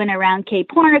 went around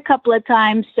Cape Horn a couple of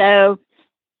times. So,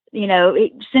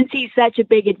 since he's such a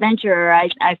big adventurer,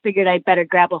 I figured I'd better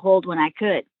grab a hold when I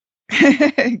could.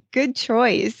 Good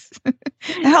choice.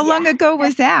 How long ago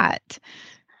was that?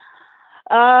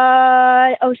 07,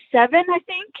 I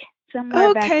think,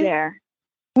 somewhere back there.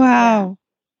 Wow.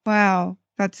 Yeah. Wow.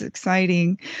 That's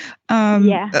exciting.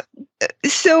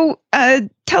 So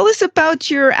tell us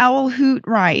about your owl hoot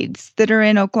rides that are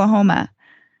in Oklahoma.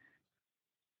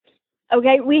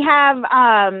 Okay. We have,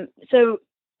 so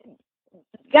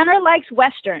Gunnar likes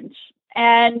Westerns.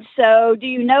 And so do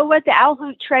you know what the Owl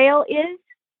Hoot Trail is?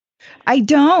 I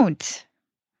don't.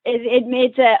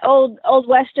 It's an old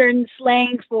Western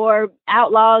slang for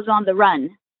outlaws on the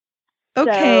run.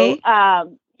 Okay.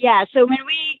 So, so when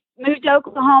we moved to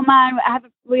Oklahoma,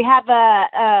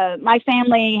 my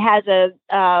family has a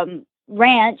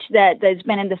ranch that's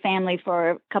been in the family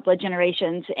for a couple of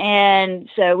generations. And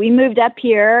so we moved up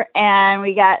here and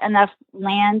we got enough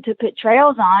land to put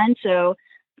trails on. So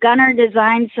Gunnar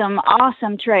designed some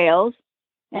awesome trails.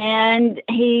 And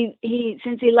he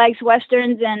since he likes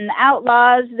Westerns and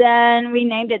outlaws, then we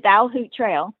named it the Owl Hoot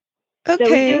Trail. Okay.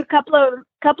 So we do a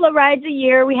couple of rides a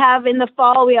year. We have in the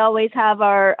fall, we always have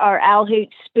our Owl Hoot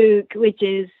Spook, which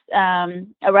is a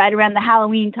ride around the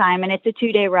Halloween time, and it's a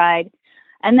 2-day ride.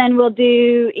 And then we'll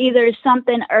do either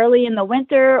something early in the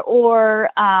winter or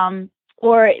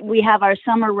we have our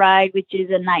summer ride, which is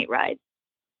a night ride.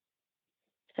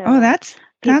 So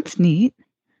that's neat.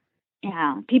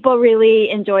 Yeah, people really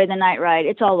enjoy the night ride.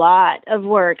 It's a lot of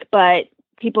work, but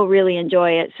people really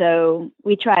enjoy it. So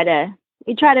we try to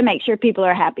make sure people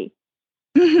are happy.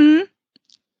 Mm-hmm.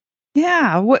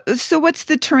 Yeah. So what's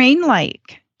the terrain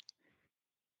like?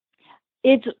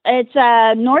 It's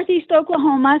northeast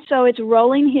Oklahoma, so it's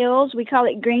rolling hills. We call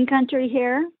it green country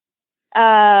here.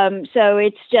 So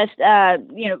it's just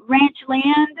ranch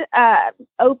land,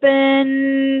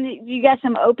 open. You got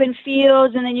some open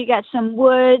fields, and then you got some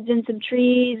woods and some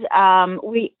trees.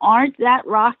 We aren't that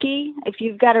rocky. If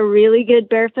you've got a really good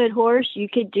barefoot horse, you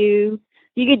could do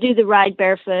the ride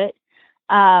barefoot.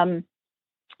 So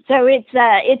it's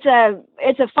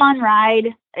a fun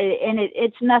ride, and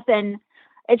it's nothing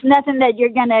that you're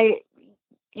gonna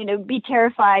be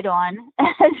terrified on.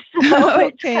 So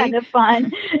It's kind of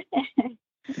fun.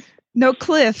 No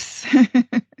cliffs.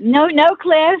 No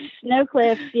cliffs.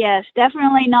 Yes,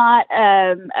 definitely not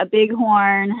a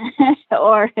bighorn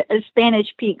or a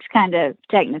Spanish Peaks kind of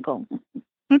technical.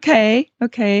 Okay.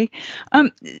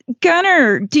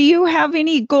 Gunnar, do you have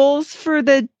any goals for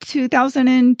the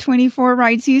 2024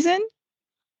 ride season?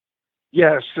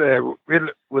 Yes, we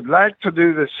would like to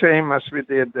do the same as we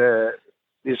did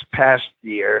this past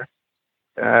year.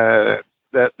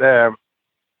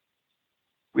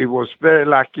 We was very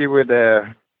lucky with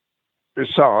the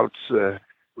results.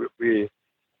 We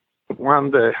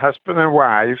won the husband and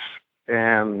wife,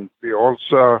 and we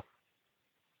also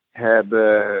had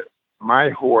my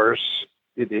horse.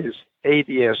 It is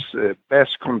 80th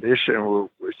best condition,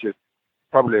 which is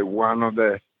probably one of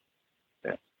the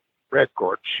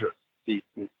records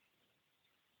beaten.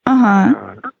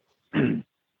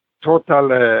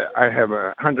 Total, I have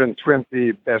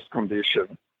 120 best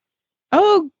condition.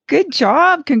 Oh, good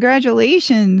job.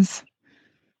 Congratulations.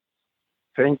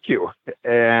 Thank you.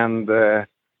 And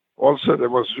also,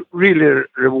 it was really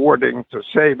rewarding to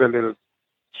save a little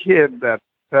kid that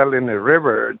fell in a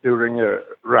river during a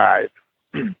ride.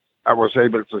 I was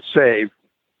able to save,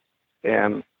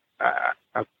 and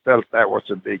I felt that was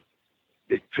a big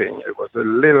thing. It was a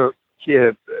little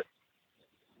kid,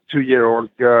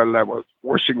 2-year-old girl that was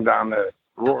washing down a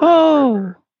roaring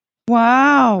river.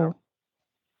 Wow.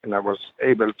 And I was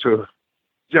able to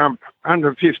jump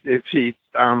 150 feet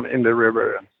down in the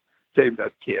river and save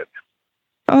that kid.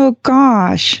 Oh,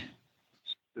 gosh.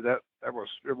 That was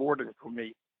rewarding for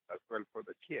me as well for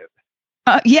the kid.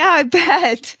 Yeah, I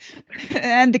bet.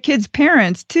 And the kid's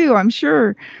parents, too, I'm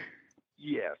sure.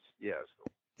 Yes.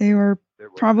 They were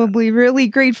probably really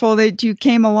grateful that you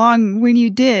came along when you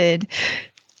did.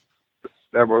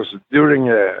 That was during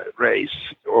a race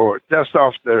or just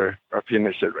after I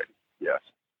finished the race, yes.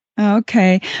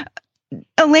 Okay.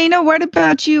 Elena, what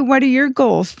about you? What are your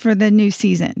goals for the new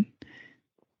season?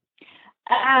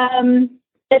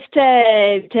 Just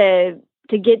to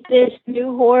get this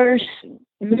new horse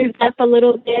moved up a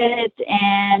little bit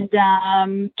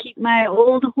and keep my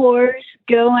old horse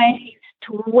going. He's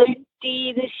 20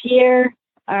 this year,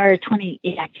 or 20.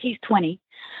 Yeah, he's 20.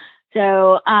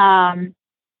 So,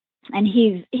 and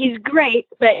he's great,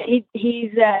 but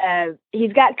he's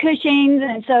got Cushing's,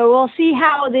 and so we'll see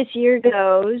how this year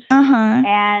goes.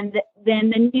 And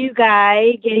then the new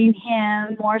guy, getting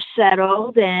him more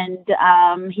settled, and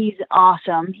he's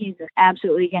awesome. He's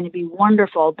absolutely going to be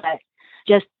wonderful, but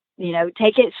just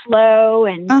take it slow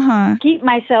and keep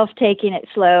myself taking it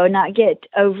slow, not get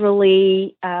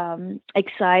overly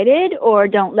excited, or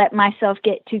don't let myself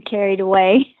get too carried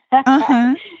away.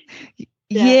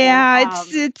 Yeah,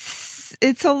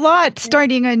 it's a lot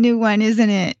starting a new one,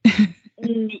 isn't it?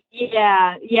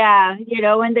 Yeah.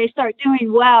 When they start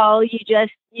doing well, you can't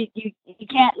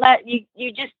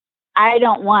I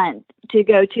don't want to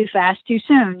go too fast too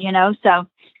soon, so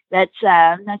that's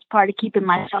part of keeping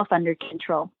myself under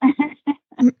control.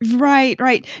 Right.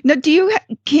 Now,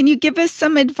 can you give us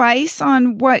some advice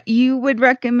on what you would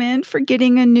recommend for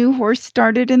getting a new horse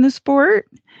started in the sport?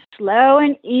 Slow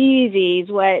and easy is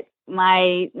what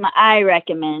I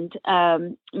recommend.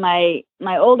 My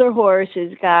older horse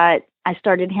I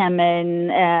started him in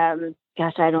I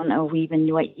don't know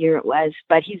even what year it was,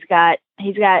 but he's got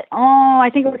I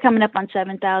think we're coming up on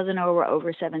 7,000 or we're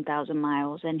over 7,000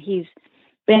 miles, and he's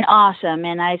been awesome.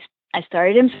 And I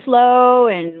started him slow,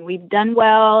 and we've done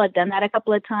well. I've done that a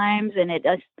couple of times, and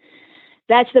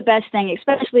that's the best thing,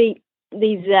 especially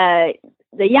these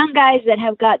the young guys that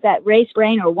have got that race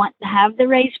brain or want to have the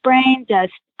race brain.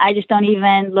 I just don't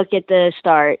even look at the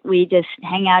start. We just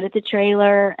hang out at the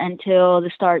trailer until the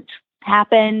starts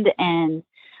happened and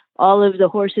all of the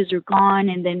horses are gone,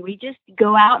 and then we just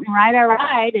go out and ride our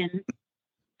ride and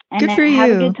good for have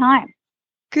you. a good time.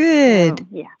 Good. So,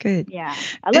 yeah. Good. Yeah.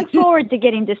 I look forward to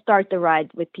getting to start the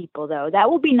ride with people, though.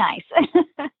 That will be nice.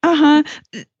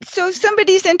 So if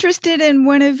somebody's interested in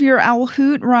one of your Owl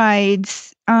Hoot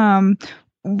rides,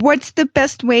 what's the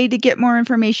best way to get more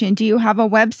information? Do you have a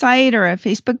website or a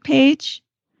Facebook page?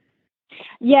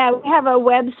 Yeah, we have a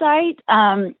website,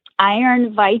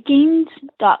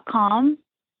 ironvikings.com.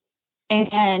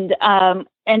 And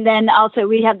then also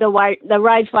we have the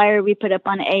ride flyer we put up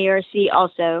on ARC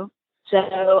also.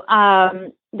 So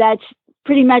that's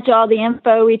pretty much all the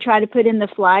info we try to put in the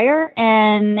flyer.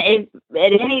 And if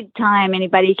at any time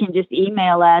anybody can just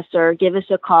email us or give us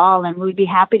a call, and we'd be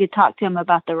happy to talk to them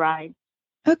about the ride.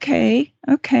 Okay.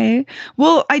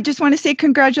 Well, I just want to say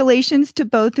congratulations to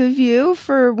both of you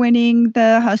for winning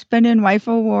the Husband and Wife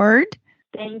Award.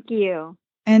 Thank you.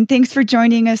 And thanks for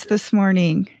joining us this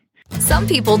morning. Some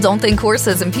people don't think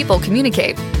horses and people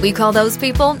communicate. We call those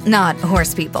people not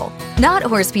horse people. Not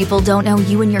horse people don't know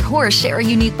you and your horse share a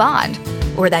unique bond,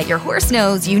 or that your horse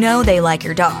knows you know they like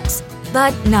your dogs.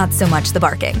 But not so much the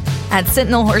barking. At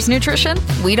Sentinel Horse Nutrition,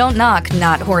 we don't knock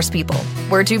not horse people.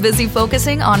 We're too busy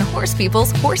focusing on horse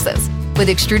people's horses. With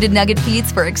extruded nugget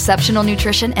feeds for exceptional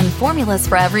nutrition and formulas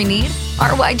for every need,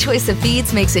 our wide choice of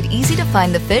feeds makes it easy to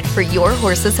find the fit for your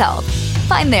horse's health.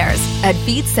 Find theirs at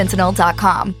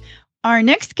feedsentinel.com. Our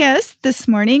next guest this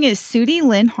morning is Sudie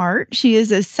Linhart. She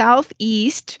is a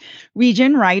Southeast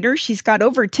region rider. She's got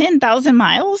over 10,000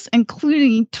 miles,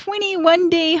 including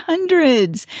 21-day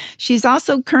hundreds. She's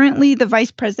also currently the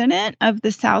vice president of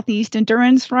the Southeast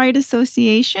Endurance Ride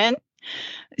Association.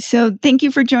 So thank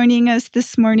you for joining us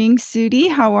this morning, Sudie.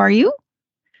 How are you?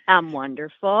 I'm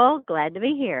wonderful. Glad to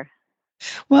be here.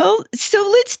 Well, so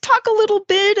let's talk a little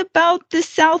bit about the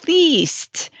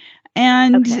Southeast.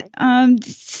 And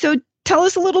so tell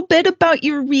us a little bit about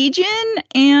your region,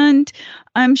 and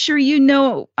I'm sure you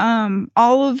know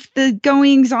all of the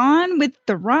goings on with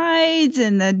the rides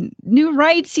and the new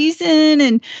ride season.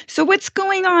 And so what's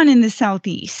going on in the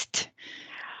Southeast?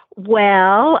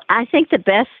 Well, I think the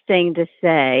best thing to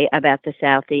say about the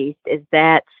Southeast is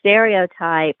that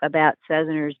stereotype about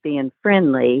Southerners being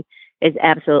friendly is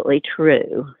absolutely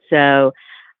true. So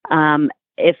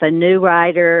if a new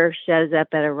rider shows up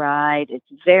at a ride, it's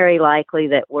very likely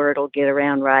that word will get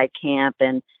around ride camp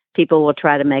and people will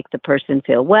try to make the person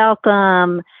feel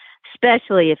welcome,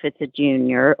 especially if it's a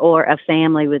junior or a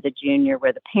family with a junior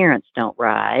where the parents don't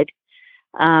ride.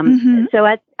 So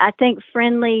I think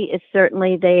friendly is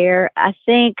certainly there. I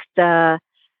think the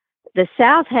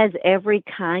South has every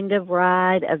kind of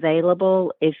ride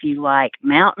available. If you like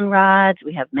mountain rides,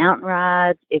 we have mountain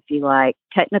rides. If you like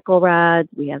technical rides,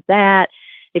 we have that.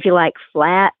 If you like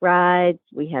flat rides,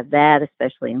 we have that,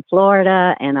 especially in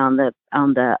Florida and on the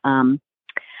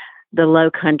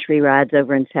low country rides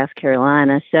over in South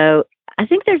Carolina. So I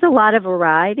think there's a lot of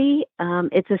variety.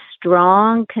 It's a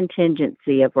strong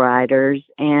contingency of riders,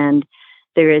 and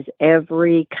there is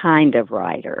every kind of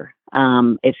rider.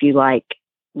 If you like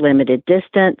limited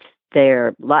distance, there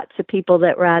are lots of people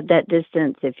that ride that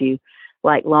distance. If you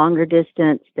like longer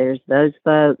distance, there's those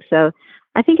folks. So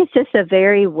I think it's just a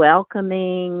very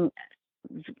welcoming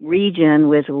region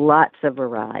with lots of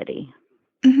variety.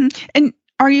 And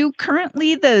are you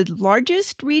currently the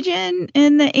largest region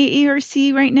in the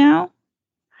AARC right now?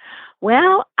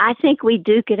 Well, I think we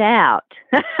duke it out.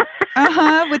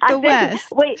 With the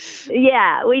West.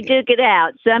 We duke it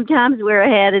out. Sometimes we're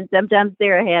ahead and sometimes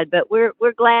they're ahead, but we're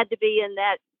glad to be in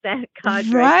that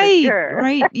cadre. Right, for sure.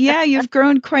 right. Yeah, you've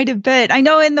grown quite a bit. I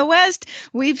know in the West,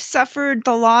 we've suffered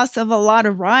the loss of a lot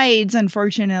of rides,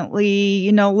 unfortunately.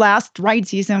 You know, last ride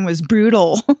season was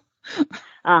brutal.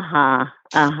 Right.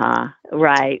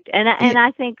 And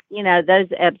I think, you know, those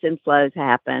ebbs and flows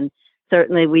happen.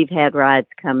 Certainly we've had rides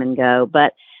come and go,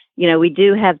 but, you know, we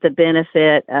do have the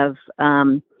benefit of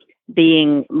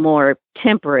being more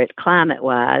temperate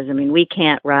climate-wise. I mean, we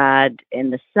can't ride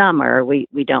in the summer. We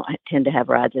don't tend to have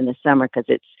rides in the summer because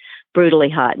it's brutally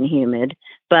hot and humid.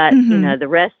 But, you know, the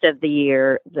rest of the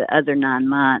year, the other 9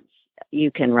 months,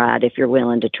 you can ride if you're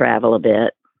willing to travel a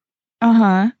bit.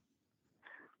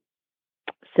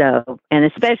 So, and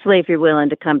especially if you're willing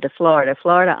to come to Florida.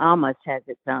 Florida almost has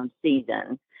its own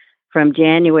season. From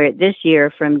January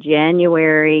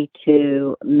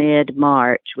to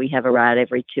mid-March, we have a ride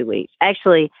every 2 weeks.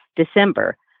 Actually,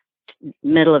 December,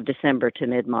 middle of December to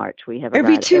mid-March, we have a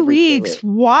every ride 2 weeks.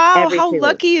 Wow, every how 2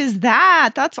 lucky is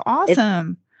that? That's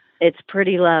awesome. It's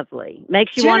pretty lovely.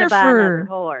 Makes you want to buy another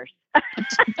horse.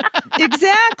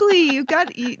 Exactly. Look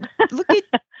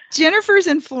at Jennifer's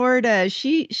in Florida.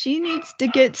 She needs to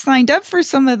get signed up for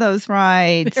some of those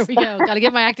rides. There we go. Got to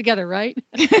get my act together, right?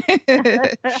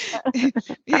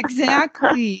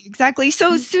 Exactly.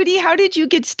 So, Sudi, how did you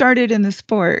get started in the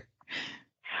sport?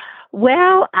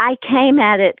 Well, I came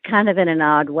at it kind of in an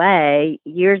odd way.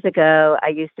 Years ago, I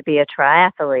used to be a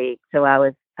triathlete, so I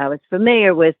was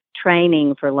familiar with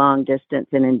training for long distance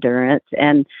and endurance,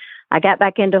 and I got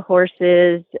back into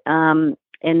horses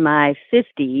in my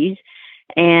 50s.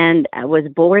 And I was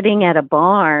boarding at a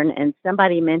barn and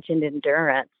somebody mentioned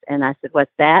endurance. And I said,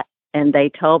 what's that? And they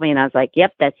told me, and I was like,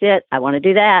 yep, that's it. I want to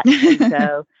do that. And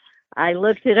so I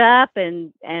looked it up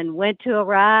and went to a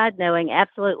ride knowing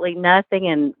absolutely nothing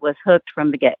and was hooked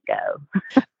from the get-go.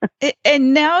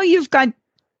 And now you've got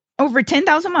over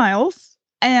 10,000 miles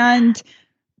and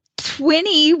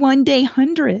 20 one-day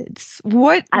hundreds.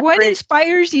 What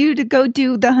inspires you to go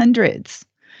do the hundreds?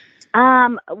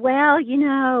 Well, you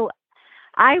know,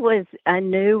 I was a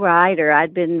new rider.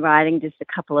 I'd been riding just a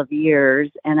couple of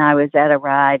years, and I was at a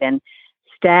ride, and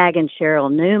Stag and Cheryl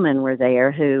Newman were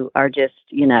there, who are just,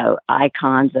 you know,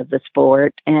 icons of the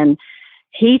sport. And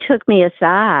he took me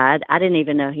aside. I didn't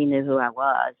even know he knew who I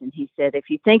was. And he said, if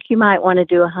you think you might want to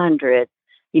do 100,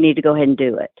 you need to go ahead and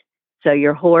do it. So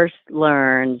your horse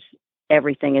learns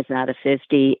everything is not a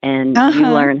 50, and you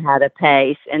learn how to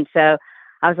pace. And so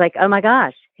I was like, oh my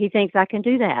gosh, he thinks I can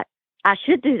do that. I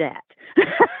should do that.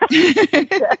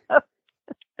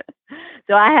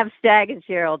 So I have Stag and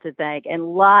Cheryl to thank,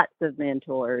 and lots of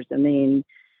mentors. I mean,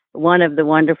 one of the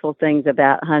wonderful things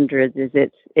about hundreds is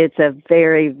it's a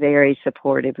very, very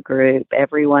supportive group.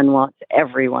 Everyone wants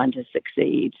everyone to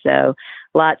succeed. So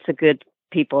lots of good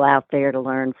people out there to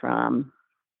learn from.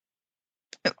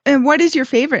 And what is your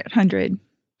favorite 100?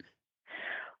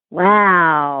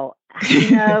 Wow.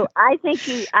 You know, I think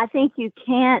you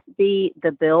can't beat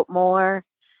the Biltmore,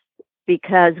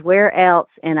 because where else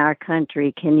in our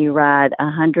country can you ride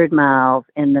 100 miles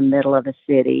in the middle of a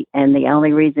city? And the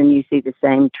only reason you see the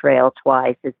same trail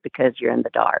twice is because you're in the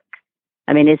dark.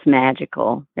 I mean, it's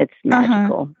magical. It's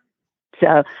magical.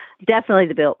 So definitely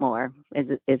the Biltmore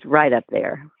is right up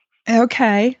there.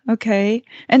 Okay.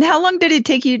 And how long did it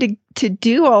take you to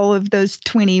do all of those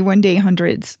 20 one-day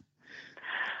hundreds?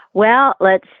 Well,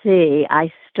 let's see.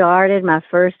 I started my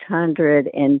first 100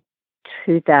 in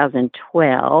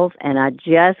 2012, and I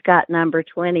just got number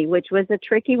 20, which was a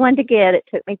tricky one to get. It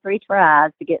took me 3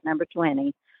 tries to get number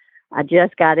 20. I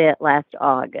just got it last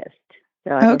August.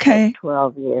 So I guess that's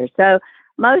 12 years. So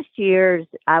most years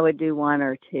I would do 1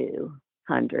 or 2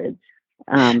 hundreds.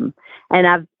 And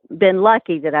I've been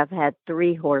lucky that I've had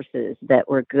 3 horses that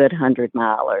were good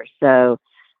 100-milers. So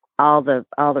all the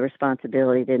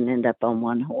responsibility didn't end up on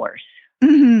one horse.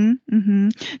 Mm-hmm,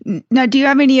 mm-hmm. Now, do you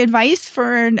have any advice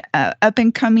for an up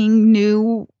and coming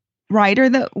new rider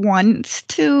that wants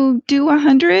to do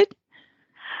 100?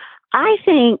 I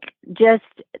think just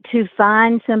to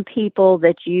find some people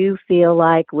that you feel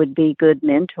like would be good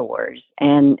mentors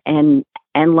and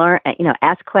learn,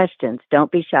 ask questions.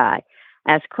 Don't be shy.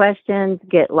 Ask questions,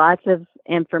 get lots of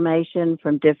information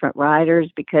from different riders,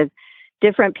 because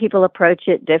different people approach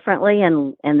it differently,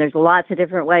 and there's lots of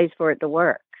different ways for it to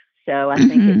work. So I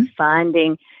think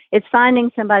it's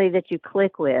finding somebody that you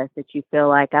click with, that you feel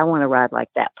like, I want to ride like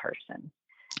that person.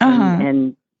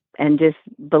 And just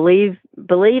believe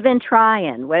in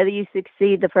trying, whether you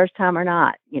succeed the first time or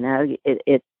not.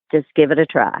 It just give it a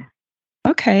try.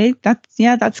 Okay,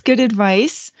 that's good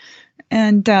advice.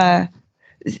 And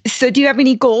so, do you have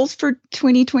any goals for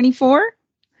 2024?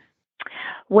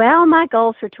 Well, my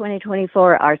goals for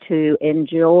 2024 are to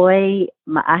enjoy.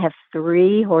 I have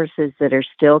 3 horses that are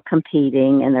still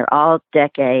competing, and they're all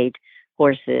decade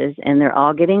horses, and they're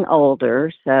all getting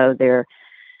older. So they're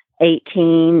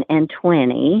 18 and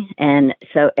 20. And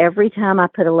so every time I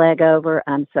put a leg over,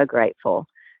 I'm so grateful.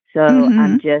 So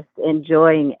I'm just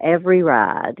enjoying every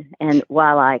ride. And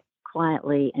while I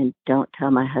quietly, and don't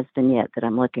tell my husband yet that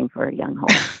I'm looking for a young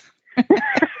horse.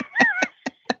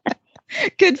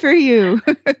 Good for you.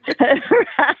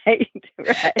 Right.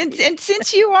 And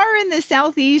since you are in the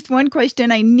Southeast, one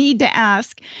question I need to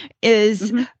ask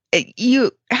is,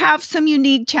 you have some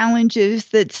unique challenges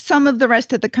that some of the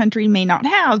rest of the country may not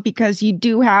have, because you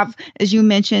do have, as you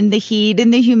mentioned, the heat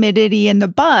and the humidity and the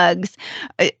bugs.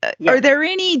 Yes. Are there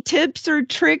any tips or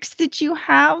tricks that you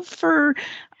have for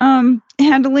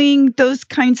handling those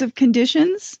kinds of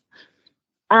conditions?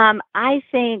 I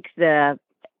think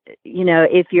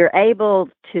if you're able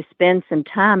to spend some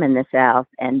time in the South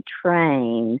and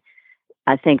train,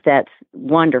 I think that's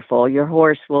wonderful. Your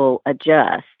horse will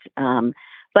adjust.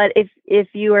 But if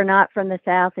you are not from the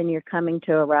South and you're coming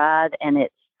to a ride and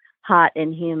it's hot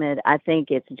and humid, I think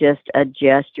it's just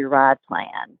adjust your ride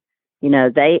plan.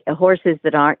 Horses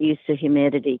that aren't used to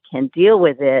humidity can deal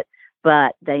with it,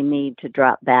 but they need to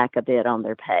drop back a bit on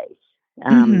their pace.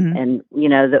 And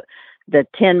the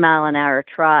 10-mile-an-hour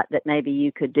trot that maybe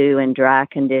you could do in dry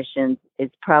conditions is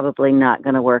probably not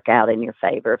going to work out in your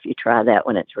favor if you try that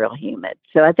when it's real humid.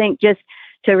 So I think just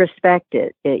to respect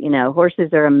it.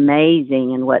 Horses are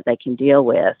amazing in what they can deal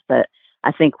with, but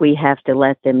I think we have to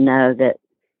let them know that,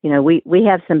 we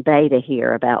have some beta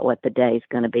here about what the day is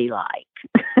going to be like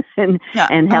and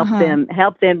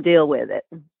help them deal with it.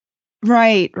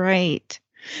 Right.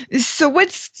 So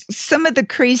what's some of the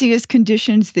craziest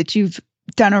conditions that you've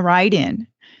done a ride in?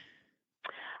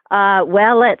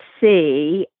 Well, let's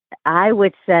see. I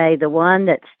would say the one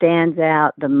that stands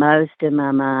out the most in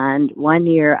my mind, one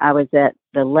year I was at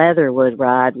the Leatherwood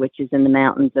ride, which is in the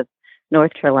mountains of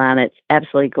North Carolina. It's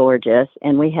absolutely gorgeous.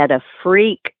 And we had a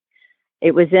freak.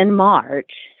 It was in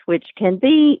March, which can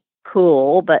be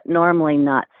cool, but normally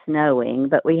not snowing.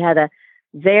 But we had a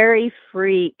very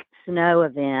freak snow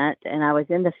event, and I was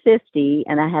in the 50,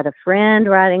 and I had a friend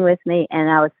riding with me, and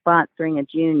I was sponsoring a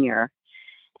junior.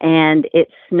 And it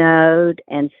snowed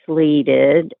and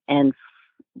sleeted and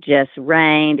just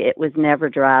rained. It was never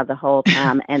dry the whole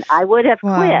time. And I would have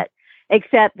quit,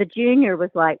 except the junior was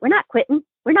like, we're not quitting.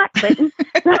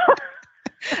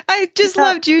 I just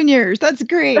love juniors. That's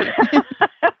great.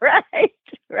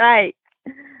 Right.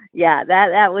 Yeah,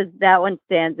 that one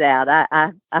stands out.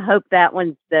 I hope that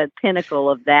one's the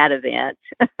pinnacle of that event.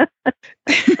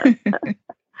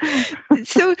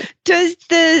 So does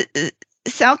the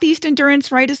Southeast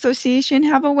Endurance Ride Association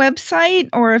have a website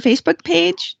or a Facebook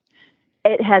page?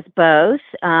 It has both.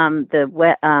 The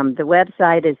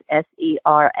website is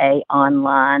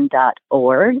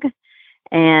seraonline.org,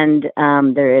 and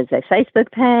there is a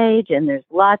Facebook page, and there's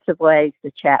lots of ways to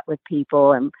chat with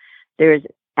people. And there's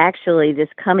actually, this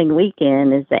coming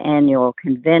weekend is the annual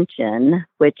convention,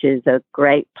 which is a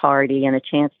great party and a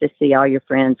chance to see all your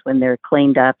friends when they're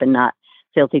cleaned up and not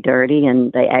filthy dirty,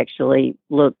 and they actually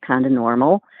look kind of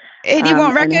normal. And you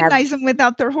won't recognize them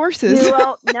without their horses. You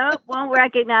won't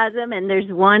recognize them. And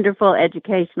there's wonderful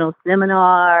educational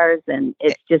seminars, and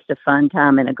it's just a fun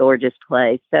time in a gorgeous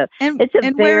place. So it's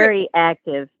a very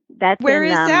active. Where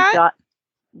is that?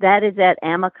 That is at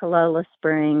Amicalola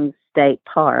Springs State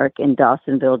Park in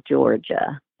Dawsonville,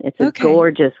 Georgia. It's a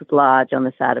gorgeous lodge on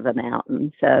the side of a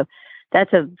mountain. So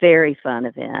that's a very fun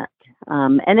event.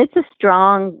 And it's a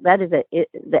strong,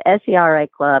 the SERA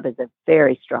Club is a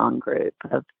very strong group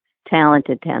of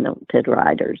talented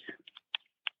riders.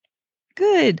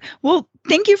 Good. Well,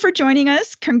 thank you for joining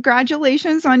us.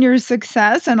 Congratulations on your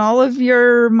success and all of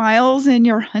your miles and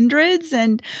your hundreds,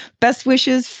 and best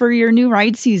wishes for your new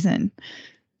ride season.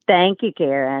 Thank you,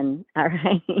 Karen. All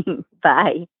right.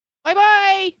 Bye.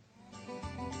 Bye-bye.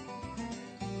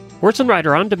 Horse and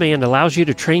Rider On Demand allows you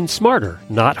to train smarter,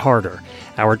 not harder.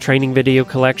 Our training video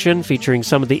collection, featuring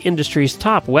some of the industry's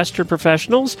top Western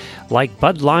professionals like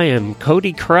Bud Lyon,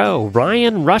 Cody Crow,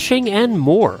 Ryan Rushing, and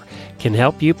more, can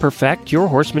help you perfect your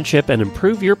horsemanship and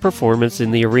improve your performance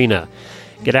in the arena.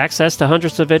 Get access to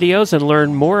hundreds of videos and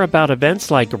learn more about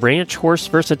events like ranch horse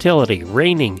versatility,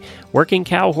 reining, working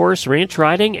cow horse ranch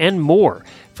riding, and more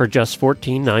for just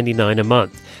 $14.99 a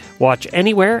month. Watch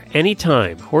anywhere,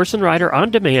 anytime. Horse and Rider On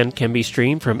Demand can be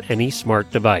streamed from any smart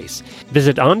device.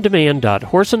 Visit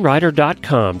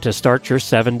ondemand.horseandrider.com to start your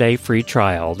 7-day free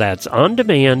trial. That's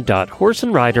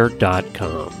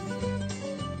ondemand.horseandrider.com.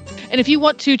 And if you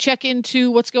want to check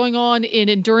into what's going on in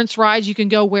endurance rides, you can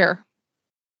go where?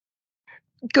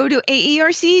 Go to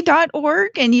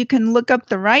aerc.org and you can look up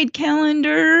the ride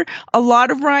calendar. A lot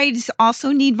of rides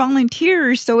also need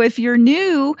volunteers. So if you're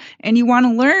new and you want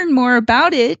to learn more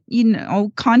about it,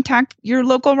 contact your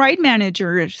local ride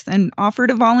managers and offer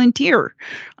to volunteer.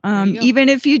 Even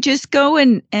if you just go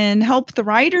and help the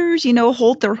riders,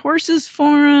 hold their horses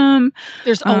for them.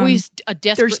 There's always a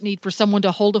desperate need for someone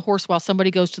to hold a horse while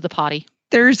somebody goes to the potty.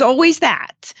 There's always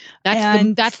that.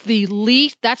 That's the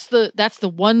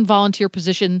one volunteer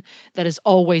position that is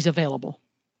always available.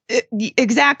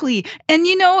 Exactly. And,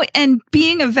 and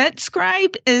being a vet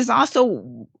scribe is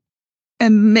also,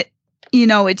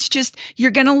 it's just,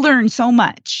 you're going to learn so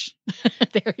much.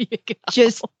 There you go.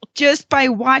 Just by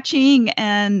watching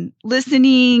and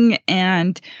listening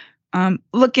and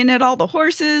looking at all the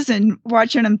horses and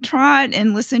watching them trot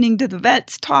and listening to the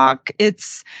vets talk.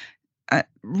 It's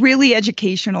really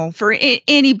educational for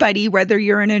anybody, whether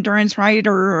you're an endurance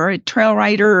rider or a trail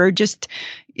rider, or just,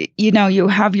 you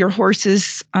have your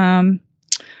horses, for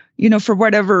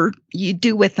whatever you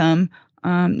do with them,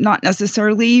 not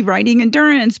necessarily riding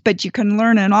endurance, but you can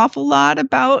learn an awful lot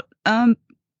about the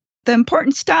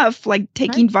important stuff like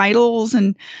taking vitals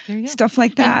and stuff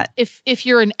like that. And if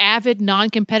you're an avid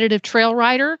non-competitive trail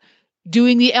rider,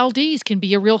 doing the LDs can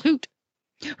be a real hoot.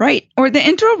 Right. Or the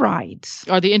intro rides.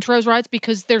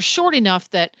 Because they're short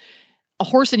enough that a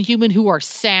horse and human who are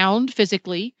sound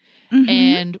physically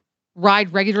and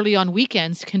ride regularly on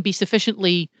weekends can be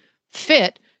sufficiently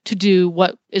fit to do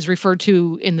what is referred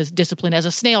to in this discipline as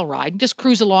a snail ride. Just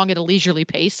cruise along at a leisurely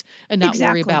pace and not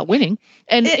worry about winning.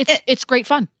 And it's great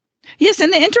fun. Yes,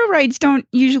 and the intro rides don't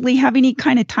usually have any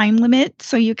kind of time limit,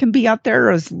 so you can be out there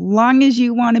as long as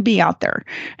you want to be out there.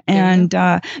 And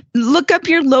look up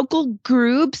your local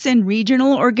groups and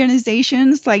regional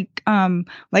organizations, like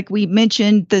we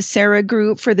mentioned, the SERA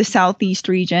group for the Southeast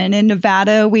region. In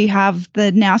Nevada, we have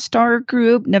the NASTAR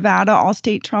group, Nevada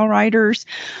All-State Trail Riders.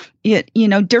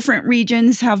 Different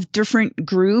regions have different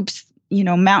groups,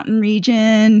 mountain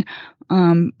region.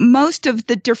 Most of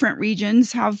the different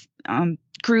regions have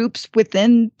groups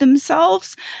within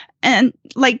themselves. And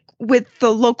like with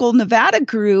the local Nevada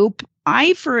group,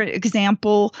 for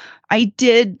example, I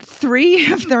did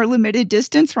 3 of their limited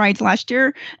distance rides last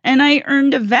year, and I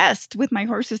earned a vest with my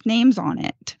horse's names on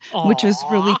it, which is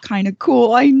really kind of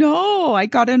cool. I know, I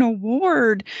got an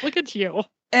award. Look at you.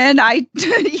 And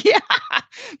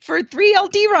for 3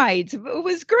 LD rides. It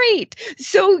was great.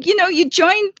 So, you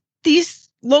join these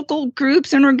local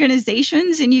groups and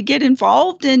organizations and you get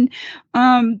involved, and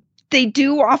they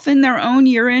do often their own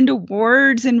year-end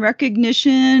awards and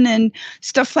recognition and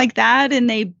stuff like that. And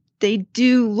they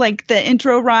do like the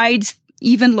intro rides,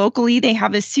 even locally, they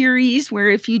have a series where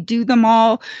if you do them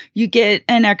all, you get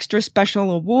an extra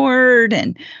special award.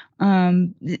 And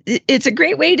it's a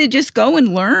great way to just go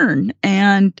and learn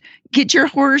and get your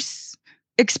horse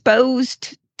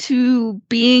exposed to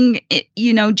being,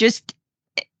 just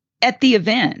at the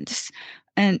events.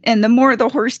 And the more the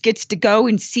horse gets to go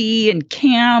and see and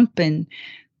camp and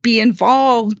be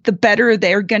involved, the better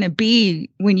they're going to be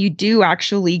when you do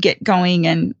actually get going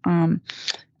and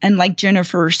like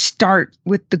Jennifer, start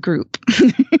with the group.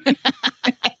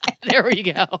 There we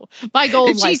go. My goal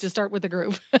in life is to start with the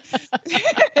group.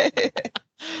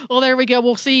 Well, there we go.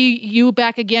 We'll see you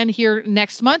back again here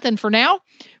next month. And for now,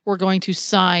 we're going to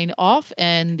sign off,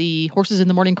 and the Horses in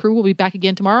the Morning crew will be back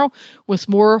again tomorrow with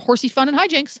more horsey fun and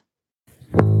hijinks.